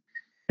efficient?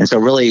 And so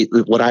really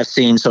what I've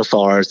seen so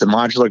far is the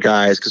modular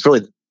guys, because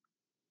really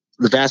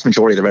the vast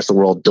majority of the rest of the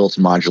world builds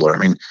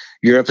modular.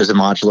 Europe is a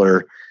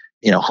modular,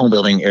 home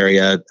building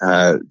area.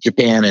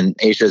 Japan and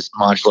Asia is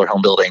modular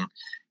home building.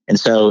 And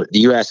so the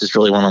US is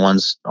really one of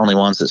the only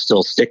ones that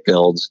still stick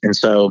builds. And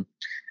so,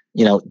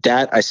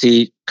 that I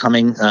see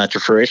coming to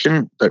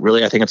fruition, but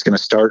really I think it's going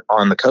to start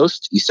on the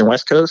coast, east and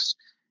west coast.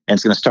 And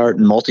it's going to start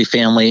in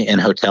multifamily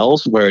and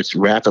hotels where it's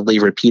rapidly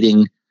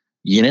repeating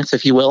units,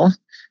 if you will,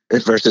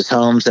 versus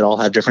homes that all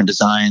have different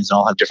designs and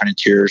all have different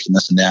interiors and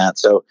this and that.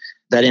 So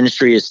that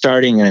industry is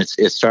starting, and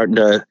it's starting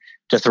to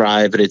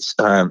thrive. But it's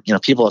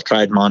people have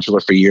tried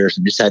modular for years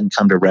and just hadn't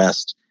come to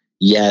rest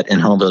yet in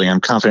home building.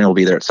 I'm confident it'll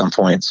be there at some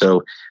point.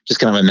 So just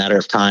kind of a matter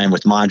of time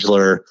with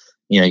modular.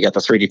 You got the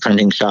 3D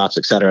printing shops,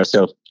 et cetera.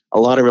 So a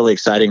lot of really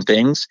exciting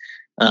things.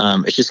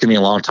 It's just going to be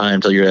a long time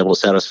until you're able to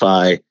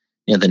satisfy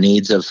the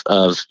needs of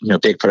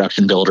big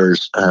production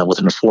builders with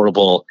an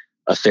affordable,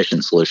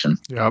 efficient solution.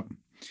 Yep.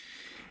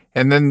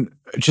 And then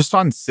just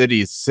on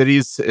cities,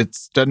 it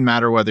doesn't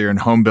matter whether you're in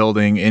home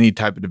building, any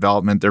type of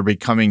development, they're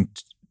becoming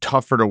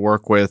tougher to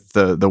work with.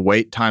 The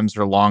wait times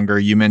are longer.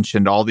 You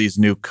mentioned all these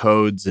new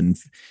codes, and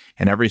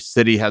every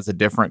city has a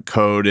different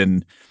code.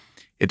 And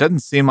it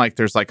doesn't seem like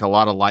there's like a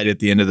lot of light at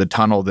the end of the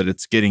tunnel that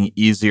it's getting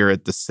easier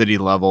at the city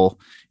level.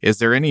 Is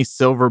there any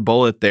silver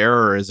bullet there,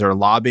 or is there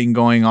lobbying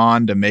going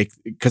on to make,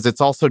 because it's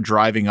also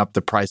driving up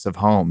the price of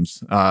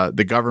homes.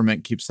 The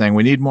government keeps saying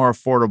we need more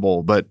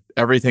affordable, but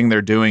everything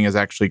they're doing is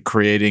actually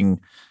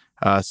creating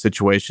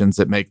situations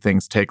that make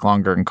things take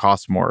longer and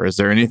cost more. Is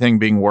there anything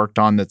being worked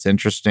on that's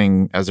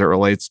interesting as it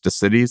relates to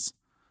cities?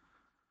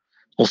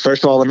 Well,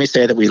 first of all, let me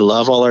say that we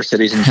love all our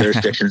cities and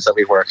jurisdictions that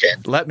we work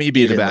in. Let me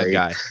be the bad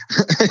guy.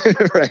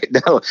 Right.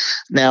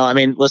 No, I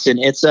mean, listen,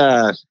 it's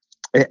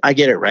I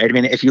get it, right? I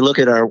mean, if you look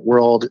at our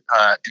world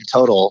in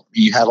total,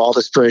 you have all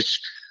this push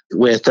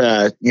with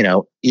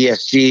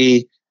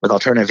ESG, with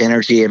alternative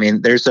energy. I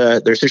mean, there's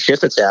a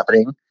shift that's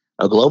happening,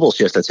 a global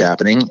shift that's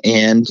happening,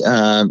 and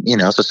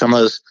so some of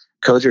those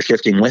codes are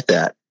shifting with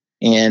that.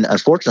 And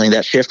unfortunately,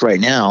 that shift right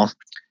now,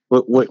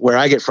 where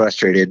I get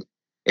frustrated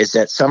is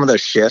that some of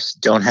those shifts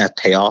don't have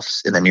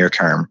payoffs in the near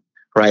term,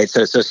 right?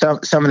 So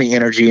some of the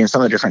energy and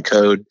some of the different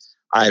code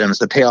items,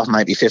 the payoff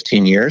might be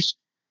 15 years.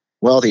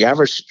 Well, the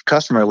average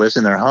customer lives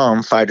in their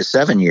home 5 to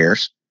 7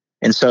 years.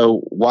 And so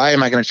why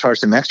am I going to charge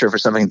them extra for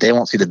something they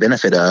won't see the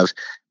benefit of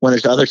when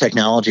there's other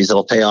technologies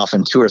that'll pay off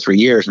in 2 or 3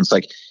 years? And it's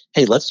like,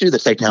 hey, let's do the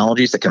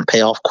technologies that can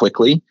pay off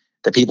quickly,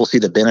 that people see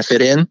the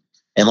benefit in,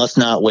 and let's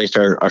not waste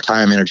our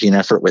time, energy, and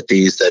effort with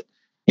these that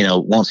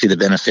won't see the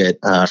benefit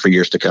for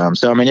years to come.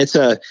 So I mean,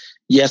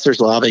 yes, there's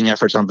lobbying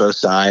efforts on both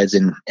sides,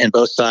 and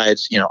both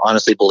sides,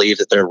 honestly believe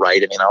that they're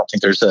right. I mean, I don't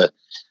think there's a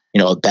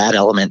bad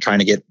element trying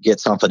to get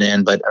something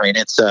in, but I mean,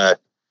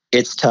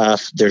 it's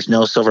tough. There's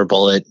no silver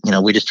bullet.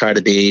 We just try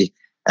to be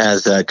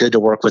as good to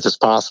work with as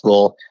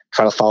possible,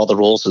 try to follow the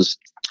rules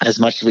as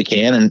much as we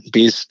can, and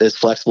be as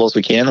flexible as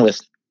we can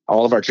with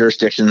all of our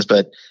jurisdictions.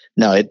 But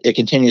no, it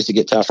continues to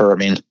get tougher. I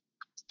mean,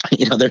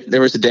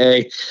 there was a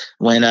day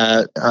when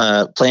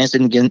plans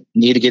didn't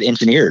need to get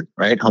engineered,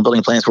 right? Home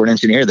building plans weren't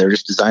engineered. They were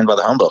just designed by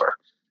the home builder.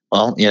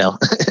 Well, now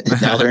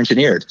they're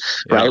engineered,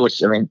 right? Yeah.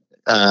 Which, I mean,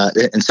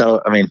 and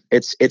so, I mean,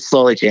 it's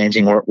slowly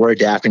changing. We're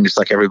adapting just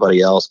like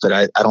everybody else, but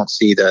I don't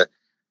see the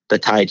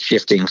tide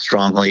shifting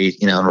strongly,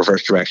 in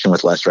reverse direction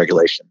with less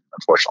regulation,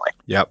 unfortunately.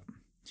 Yep.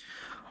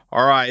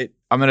 All right.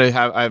 I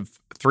have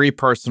 3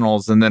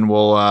 personals, and then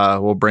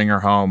we'll bring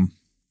her home.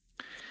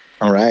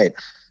 All right.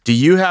 Do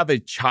you have a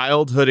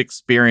childhood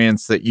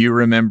experience that you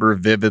remember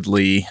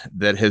vividly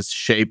that has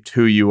shaped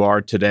who you are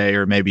today,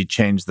 or maybe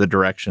changed the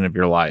direction of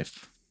your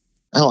life?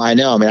 Oh, I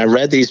know. I mean, I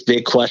read these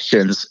big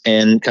questions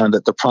and kind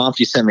of the prompt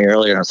you sent me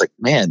earlier, and I was like,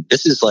 man,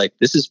 this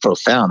is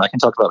profound. I can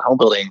talk about home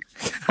building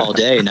all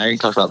day. Now you can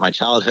talk about my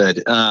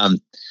childhood.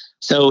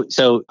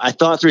 So I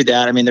thought through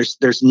that. I mean,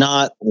 there's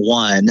not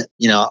one.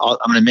 I'm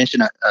going to mention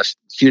a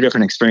few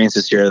different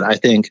experiences here that I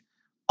think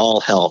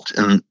all helped.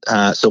 And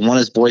so one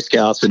is Boy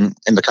Scouts and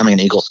becoming an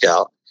Eagle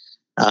Scout.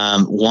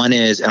 One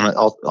is, and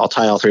I'll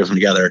tie all 3 of them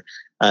together.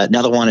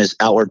 Another one is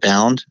Outward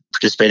Bound,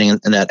 participating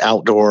in that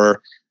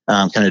outdoor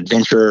kind of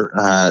adventure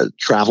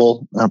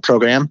travel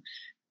program.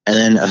 And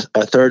then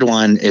a third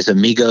one is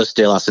Amigos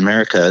de las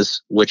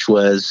Americas, which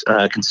was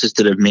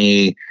consisted of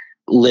me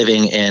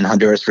living in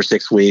Honduras for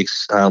 6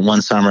 weeks,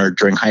 one summer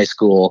during high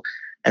school.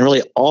 And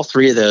really all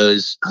 3 of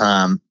those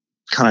kind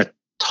of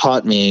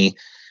taught me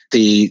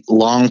the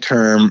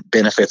long-term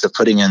benefits of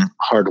putting in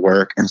hard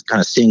work and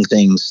kind of seeing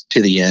things to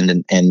the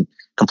end and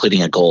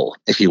completing a goal,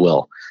 if you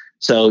will.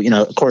 So,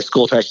 of course,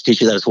 school tries to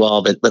teach you that as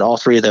well, but all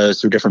 3 of those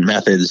through different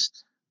methods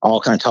all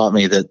kind of taught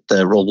me that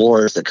the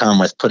rewards that come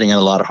with putting in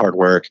a lot of hard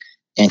work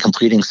and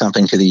completing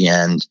something to the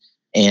end.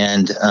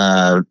 And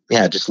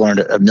just learned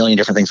a million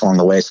different things along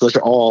the way. So those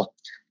are all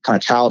kind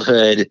of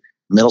childhood,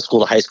 middle school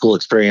to high school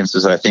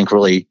experiences that I think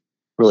really,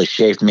 really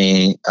shaped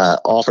me,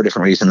 all for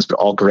different reasons, but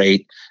all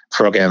great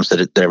programs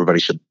that everybody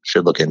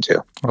should look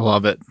into. I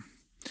love it.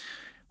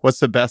 What's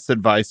the best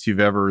advice you've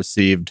ever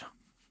received?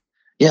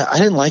 Yeah, I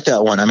didn't like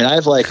that one. I mean, I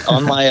have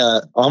on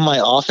my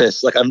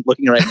office, I'm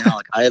looking right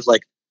now, I have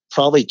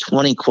probably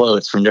 20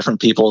 quotes from different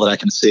people that I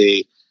can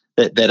see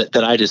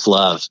that I just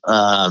love.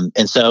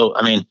 And so,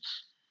 I mean,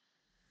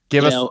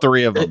 give us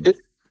 3 of them.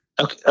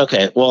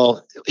 Okay.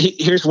 Well,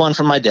 here's one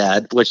from my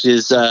dad, which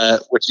is,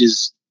 if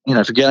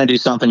you're going to do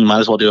something, you might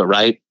as well do it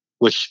right.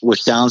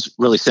 which sounds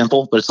really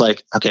simple, but it's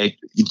like, okay,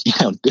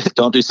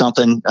 don't do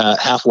something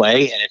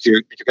halfway. And if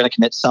you're going to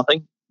commit to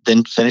something,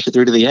 then finish it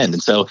through to the end.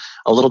 And so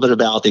a little bit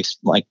about the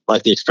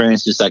the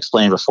experiences I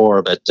explained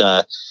before, but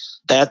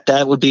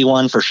that would be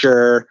one for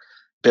sure.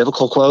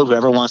 Biblical quote: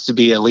 "Whoever wants to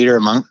be a leader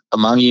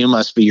among you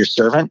must be your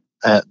servant."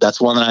 That's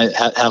one that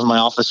I have on my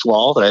office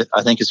wall that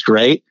I think is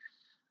great.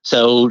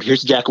 So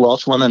here's Jack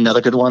Welch one, another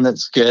good one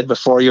that's good.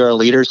 "Before you're a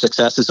leader,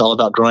 success is all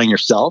about growing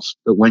yourself.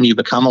 But when you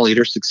become a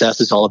leader,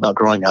 success is all about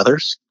growing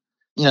others."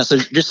 So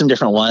just some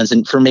different ones.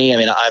 And for me, I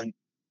mean,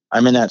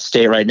 I'm in that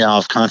state right now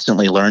of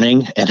constantly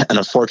learning, and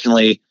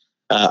unfortunately,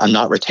 I'm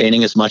not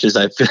retaining as much as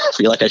I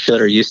feel like I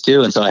should or used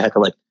to, and so I have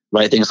to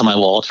write things on my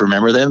wall to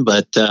remember them.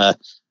 But no,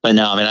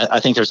 I mean, I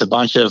think there's a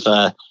bunch of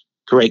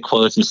great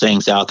quotes and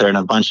sayings out there, and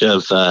a bunch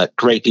of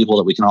great people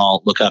that we can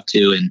all look up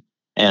to, and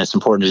it's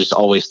important to just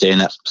always stay in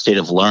that state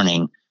of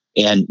learning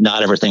and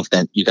not ever think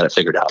that you got it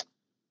figured out.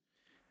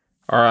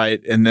 All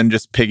right. And then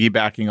just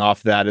piggybacking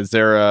off that, is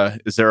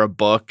there a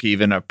book,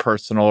 even a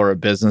personal or a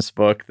business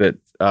book,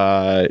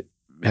 that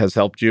has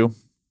helped you?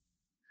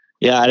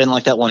 Yeah, I didn't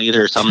like that one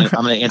either. So I'm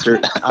going to answer.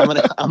 I'm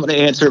going to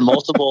answer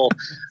multiple.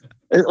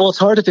 Well, it's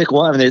hard to pick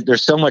one. I mean,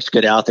 there's so much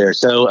good out there.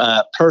 So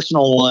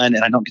personal one,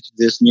 and I don't get to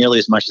this nearly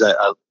as much as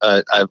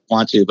I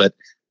want to, but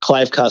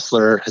Clive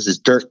Cussler has this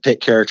Dirk Pitt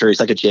character. He's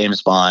like a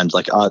James Bond.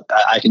 Like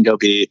I can go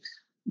be.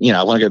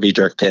 I want to go be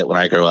Dirk Pitt when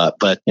I grow up.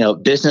 But,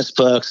 business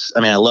books, I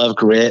mean, I love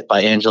Grit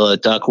by Angela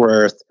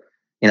Duckworth.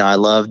 I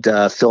loved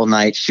Phil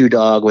Knight's Shoe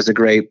Dog was a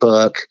great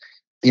book.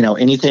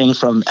 Anything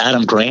from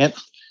Adam Grant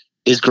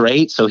is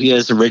great. So he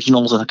has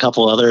originals and a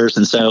couple others.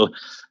 And so,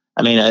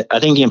 I mean, I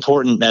think the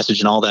important message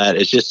in all that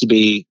is just to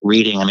be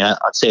reading. I mean,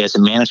 I'd say as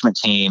a management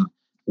team,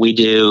 we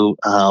do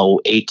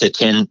 8 to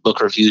 10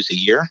 book reviews a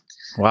year.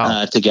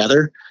 Wow.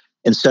 Together.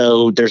 And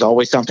so there's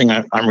always something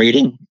I'm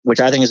reading, which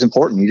I think is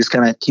important. You just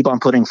kind of keep on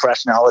putting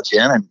fresh knowledge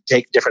in and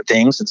take different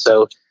things. And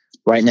so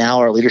right now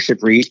our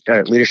leadership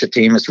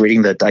team is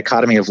reading The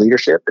Dichotomy of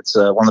Leadership. It's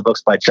one of the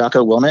books by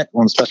Jocko Willmott,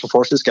 one of the Special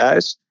Forces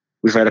guys.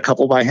 We've read a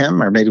couple by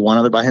him, or maybe one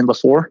other by him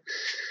before.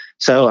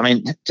 So, I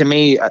mean, to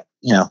me, I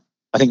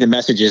think the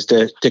message is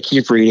to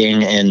keep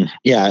reading. And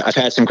yeah, I've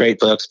had some great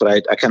books,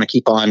 but I kind of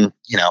keep on,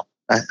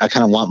 I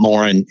kind of want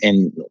more and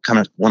kind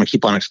of want to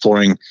keep on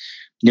exploring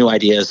new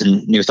ideas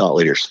and new thought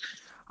leaders.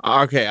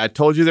 Okay, I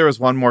told you there was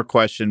one more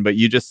question, but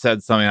you just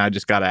said something I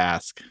just got to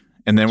ask,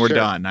 and then we're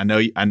done. I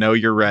know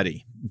you're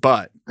ready,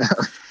 but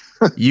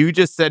you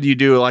just said you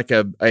do like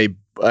a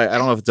I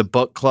don't know if it's a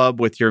book club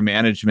with your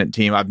management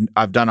team.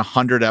 I've done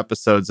 100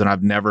 episodes and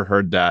I've never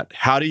heard that.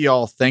 How do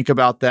y'all think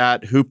about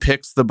that? Who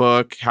picks the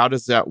book? How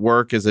does that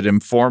work? Is it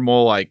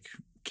informal? Like,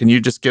 can you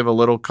just give a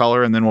little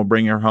color and then we'll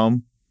bring her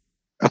home?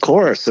 Of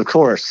course.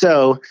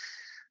 So,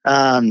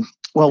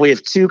 well, we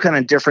have two kind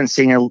of different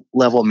senior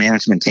level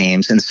management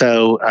teams. And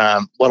so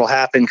what'll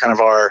happen, kind of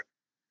our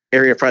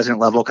area president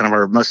level, kind of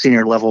our most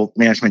senior level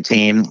management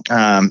team,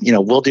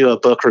 we'll do a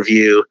book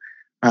review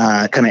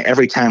kind of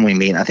every time we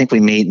meet. I think we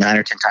meet 9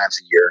 or 10 times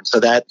a year. And so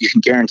that you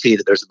can guarantee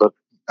that there's a book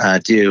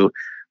due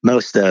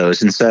most of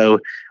those. And so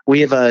we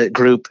have a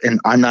group,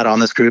 and I'm not on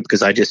this group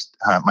because I just,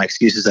 my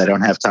excuse is I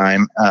don't have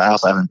time. I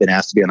also haven't been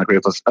asked to be on the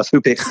group of who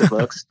picks the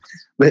books.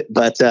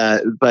 But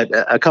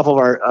a couple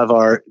of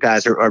our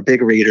guys are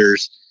big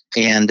readers,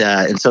 and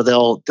so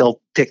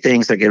they'll pick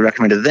things that get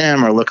recommended to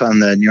them, or look on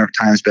the New York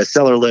Times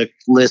bestseller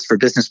list for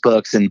business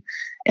books. And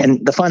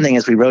the fun thing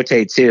is we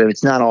rotate too.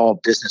 It's not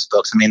all business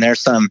books. I mean, there's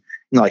some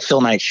like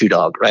Phil Knight's Shoe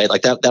Dog, right?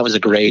 Like that was a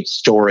great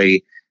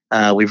story.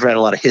 We've read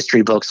a lot of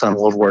history books on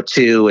World War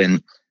II,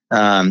 and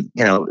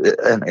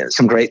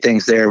some great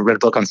things there. Read a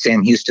book on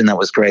Sam Houston that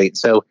was great.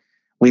 So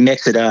we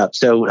mix it up.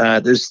 So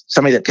there's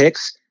somebody that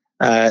picks.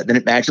 Then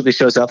it magically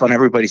shows up on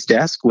everybody's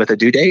desk with a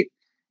due date.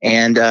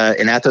 And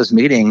at those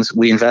meetings,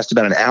 we invest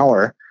about an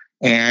hour.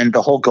 And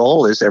the whole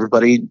goal is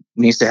everybody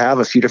needs to have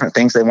a few different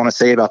things they want to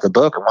say about the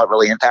book and what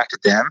really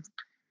impacted them.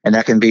 And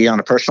that can be on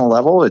a personal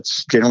level.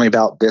 It's generally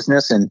about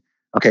business. And,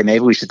 okay,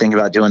 maybe we should think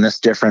about doing this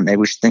different. Maybe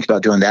we should think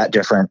about doing that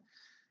different.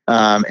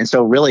 And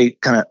so really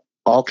kind of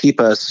all keep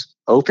us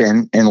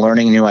open and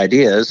learning new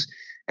ideas.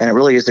 And it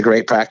really is a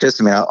great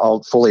practice. I mean,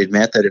 I'll fully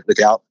admit that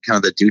without kind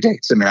of the due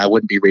dates, I mean, I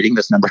wouldn't be reading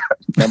this number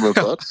of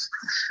books.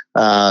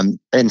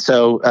 And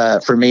so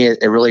for me,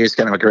 it really is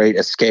kind of a great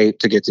escape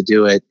to get to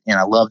do it. And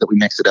I love that we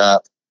mix it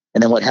up.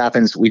 And then what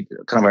happens, we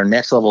kind of our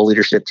next level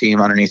leadership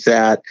team underneath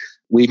that,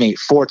 we meet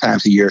 4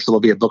 times a year. So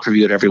there'll be a book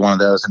review at every one of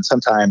those. And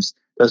sometimes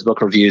those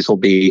book reviews will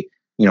be,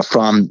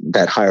 from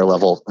that higher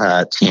level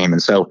team.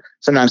 And so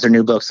sometimes they're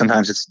new books,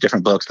 sometimes it's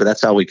different books, but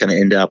that's how we kind of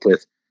end up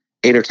with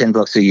 8 or 10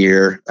 books a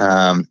year,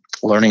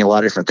 learning a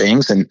lot of different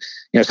things. And,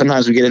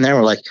 sometimes we get in there,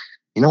 we're like,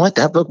 you know what,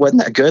 that book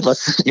wasn't that good.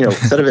 Let's,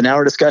 instead of an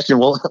hour discussion,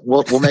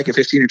 we'll make it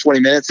 15 or 20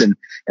 minutes and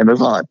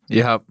move on.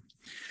 Yep.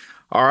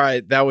 All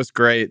right. That was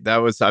great.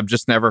 I've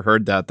just never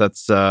heard that.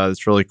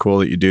 That's really cool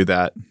that you do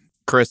that.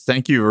 Chris,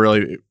 thank you.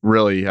 Really,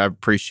 really, I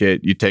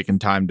appreciate you taking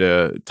time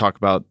to talk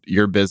about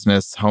your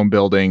business, home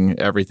building,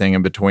 everything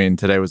in between.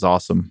 Today was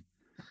awesome.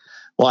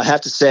 Well, I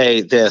have to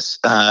say this,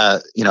 I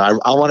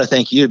want to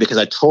thank you because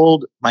I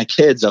told my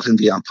kids I was going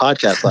to be on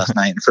podcast last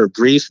night, and for a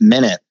brief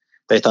minute,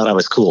 they thought I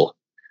was cool.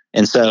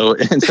 And so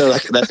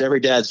like, that's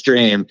every dad's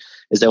dream,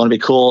 is they want to be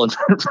cool in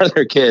front of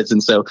their kids.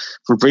 And so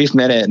for a brief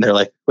minute, and they're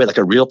like, wait, like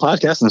a real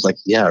podcast? And I was like,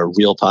 yeah, a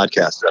real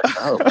podcast. They're like,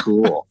 oh,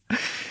 cool.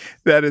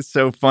 That is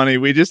so funny.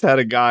 We just had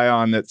a guy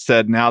on that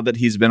said now that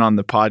he's been on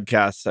the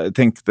podcast, I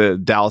think the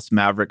Dallas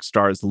Maverick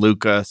stars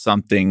Luka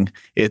something.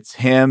 It's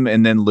him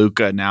and then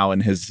Luka now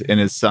in his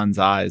son's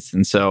eyes.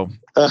 And so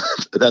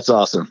that's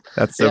awesome.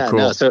 That's so cool.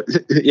 No, so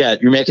yeah,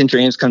 you're making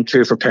dreams come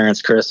true for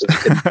parents, Chris.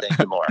 And thank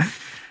you more.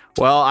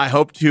 Well, I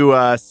hope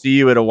to see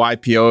you at a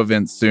YPO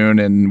event soon,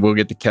 and we'll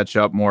get to catch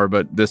up more.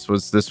 But this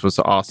was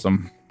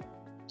awesome.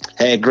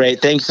 Hey,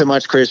 great. Thanks so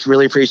much, Chris.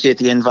 Really appreciate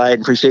the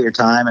invite. Appreciate your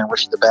time, and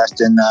wish you the best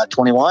in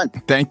 21.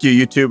 Thank you.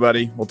 You too,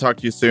 buddy. We'll talk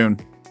to you soon.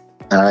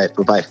 All right.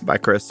 Bye-bye. Bye,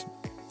 Chris.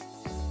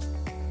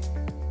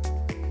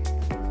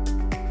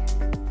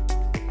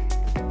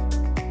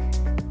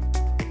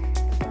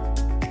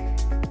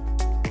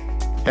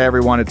 Hey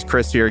everyone, it's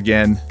Chris here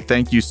again.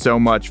 Thank you so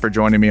much for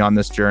joining me on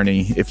this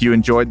journey. If you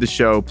enjoyed the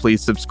show,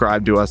 please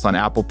subscribe to us on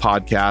Apple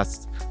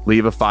Podcasts,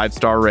 leave a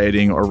 5-star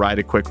rating, or write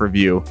a quick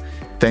review.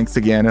 Thanks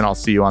again, and I'll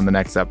see you on the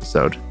next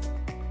episode.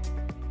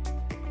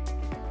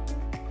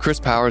 Chris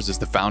Powers is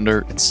the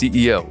founder and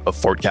CEO of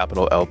Fort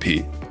Capital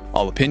LP.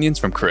 All opinions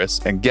from Chris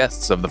and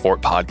guests of the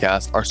Fort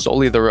Podcast are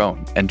solely their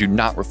own and do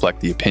not reflect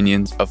the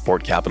opinions of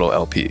Fort Capital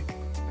LP.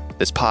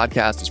 This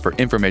podcast is for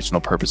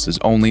informational purposes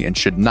only and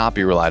should not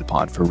be relied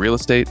upon for real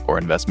estate or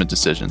investment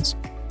decisions.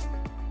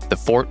 The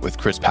Fort with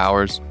Chris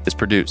Powers is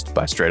produced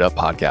by Straight Up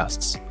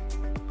Podcasts.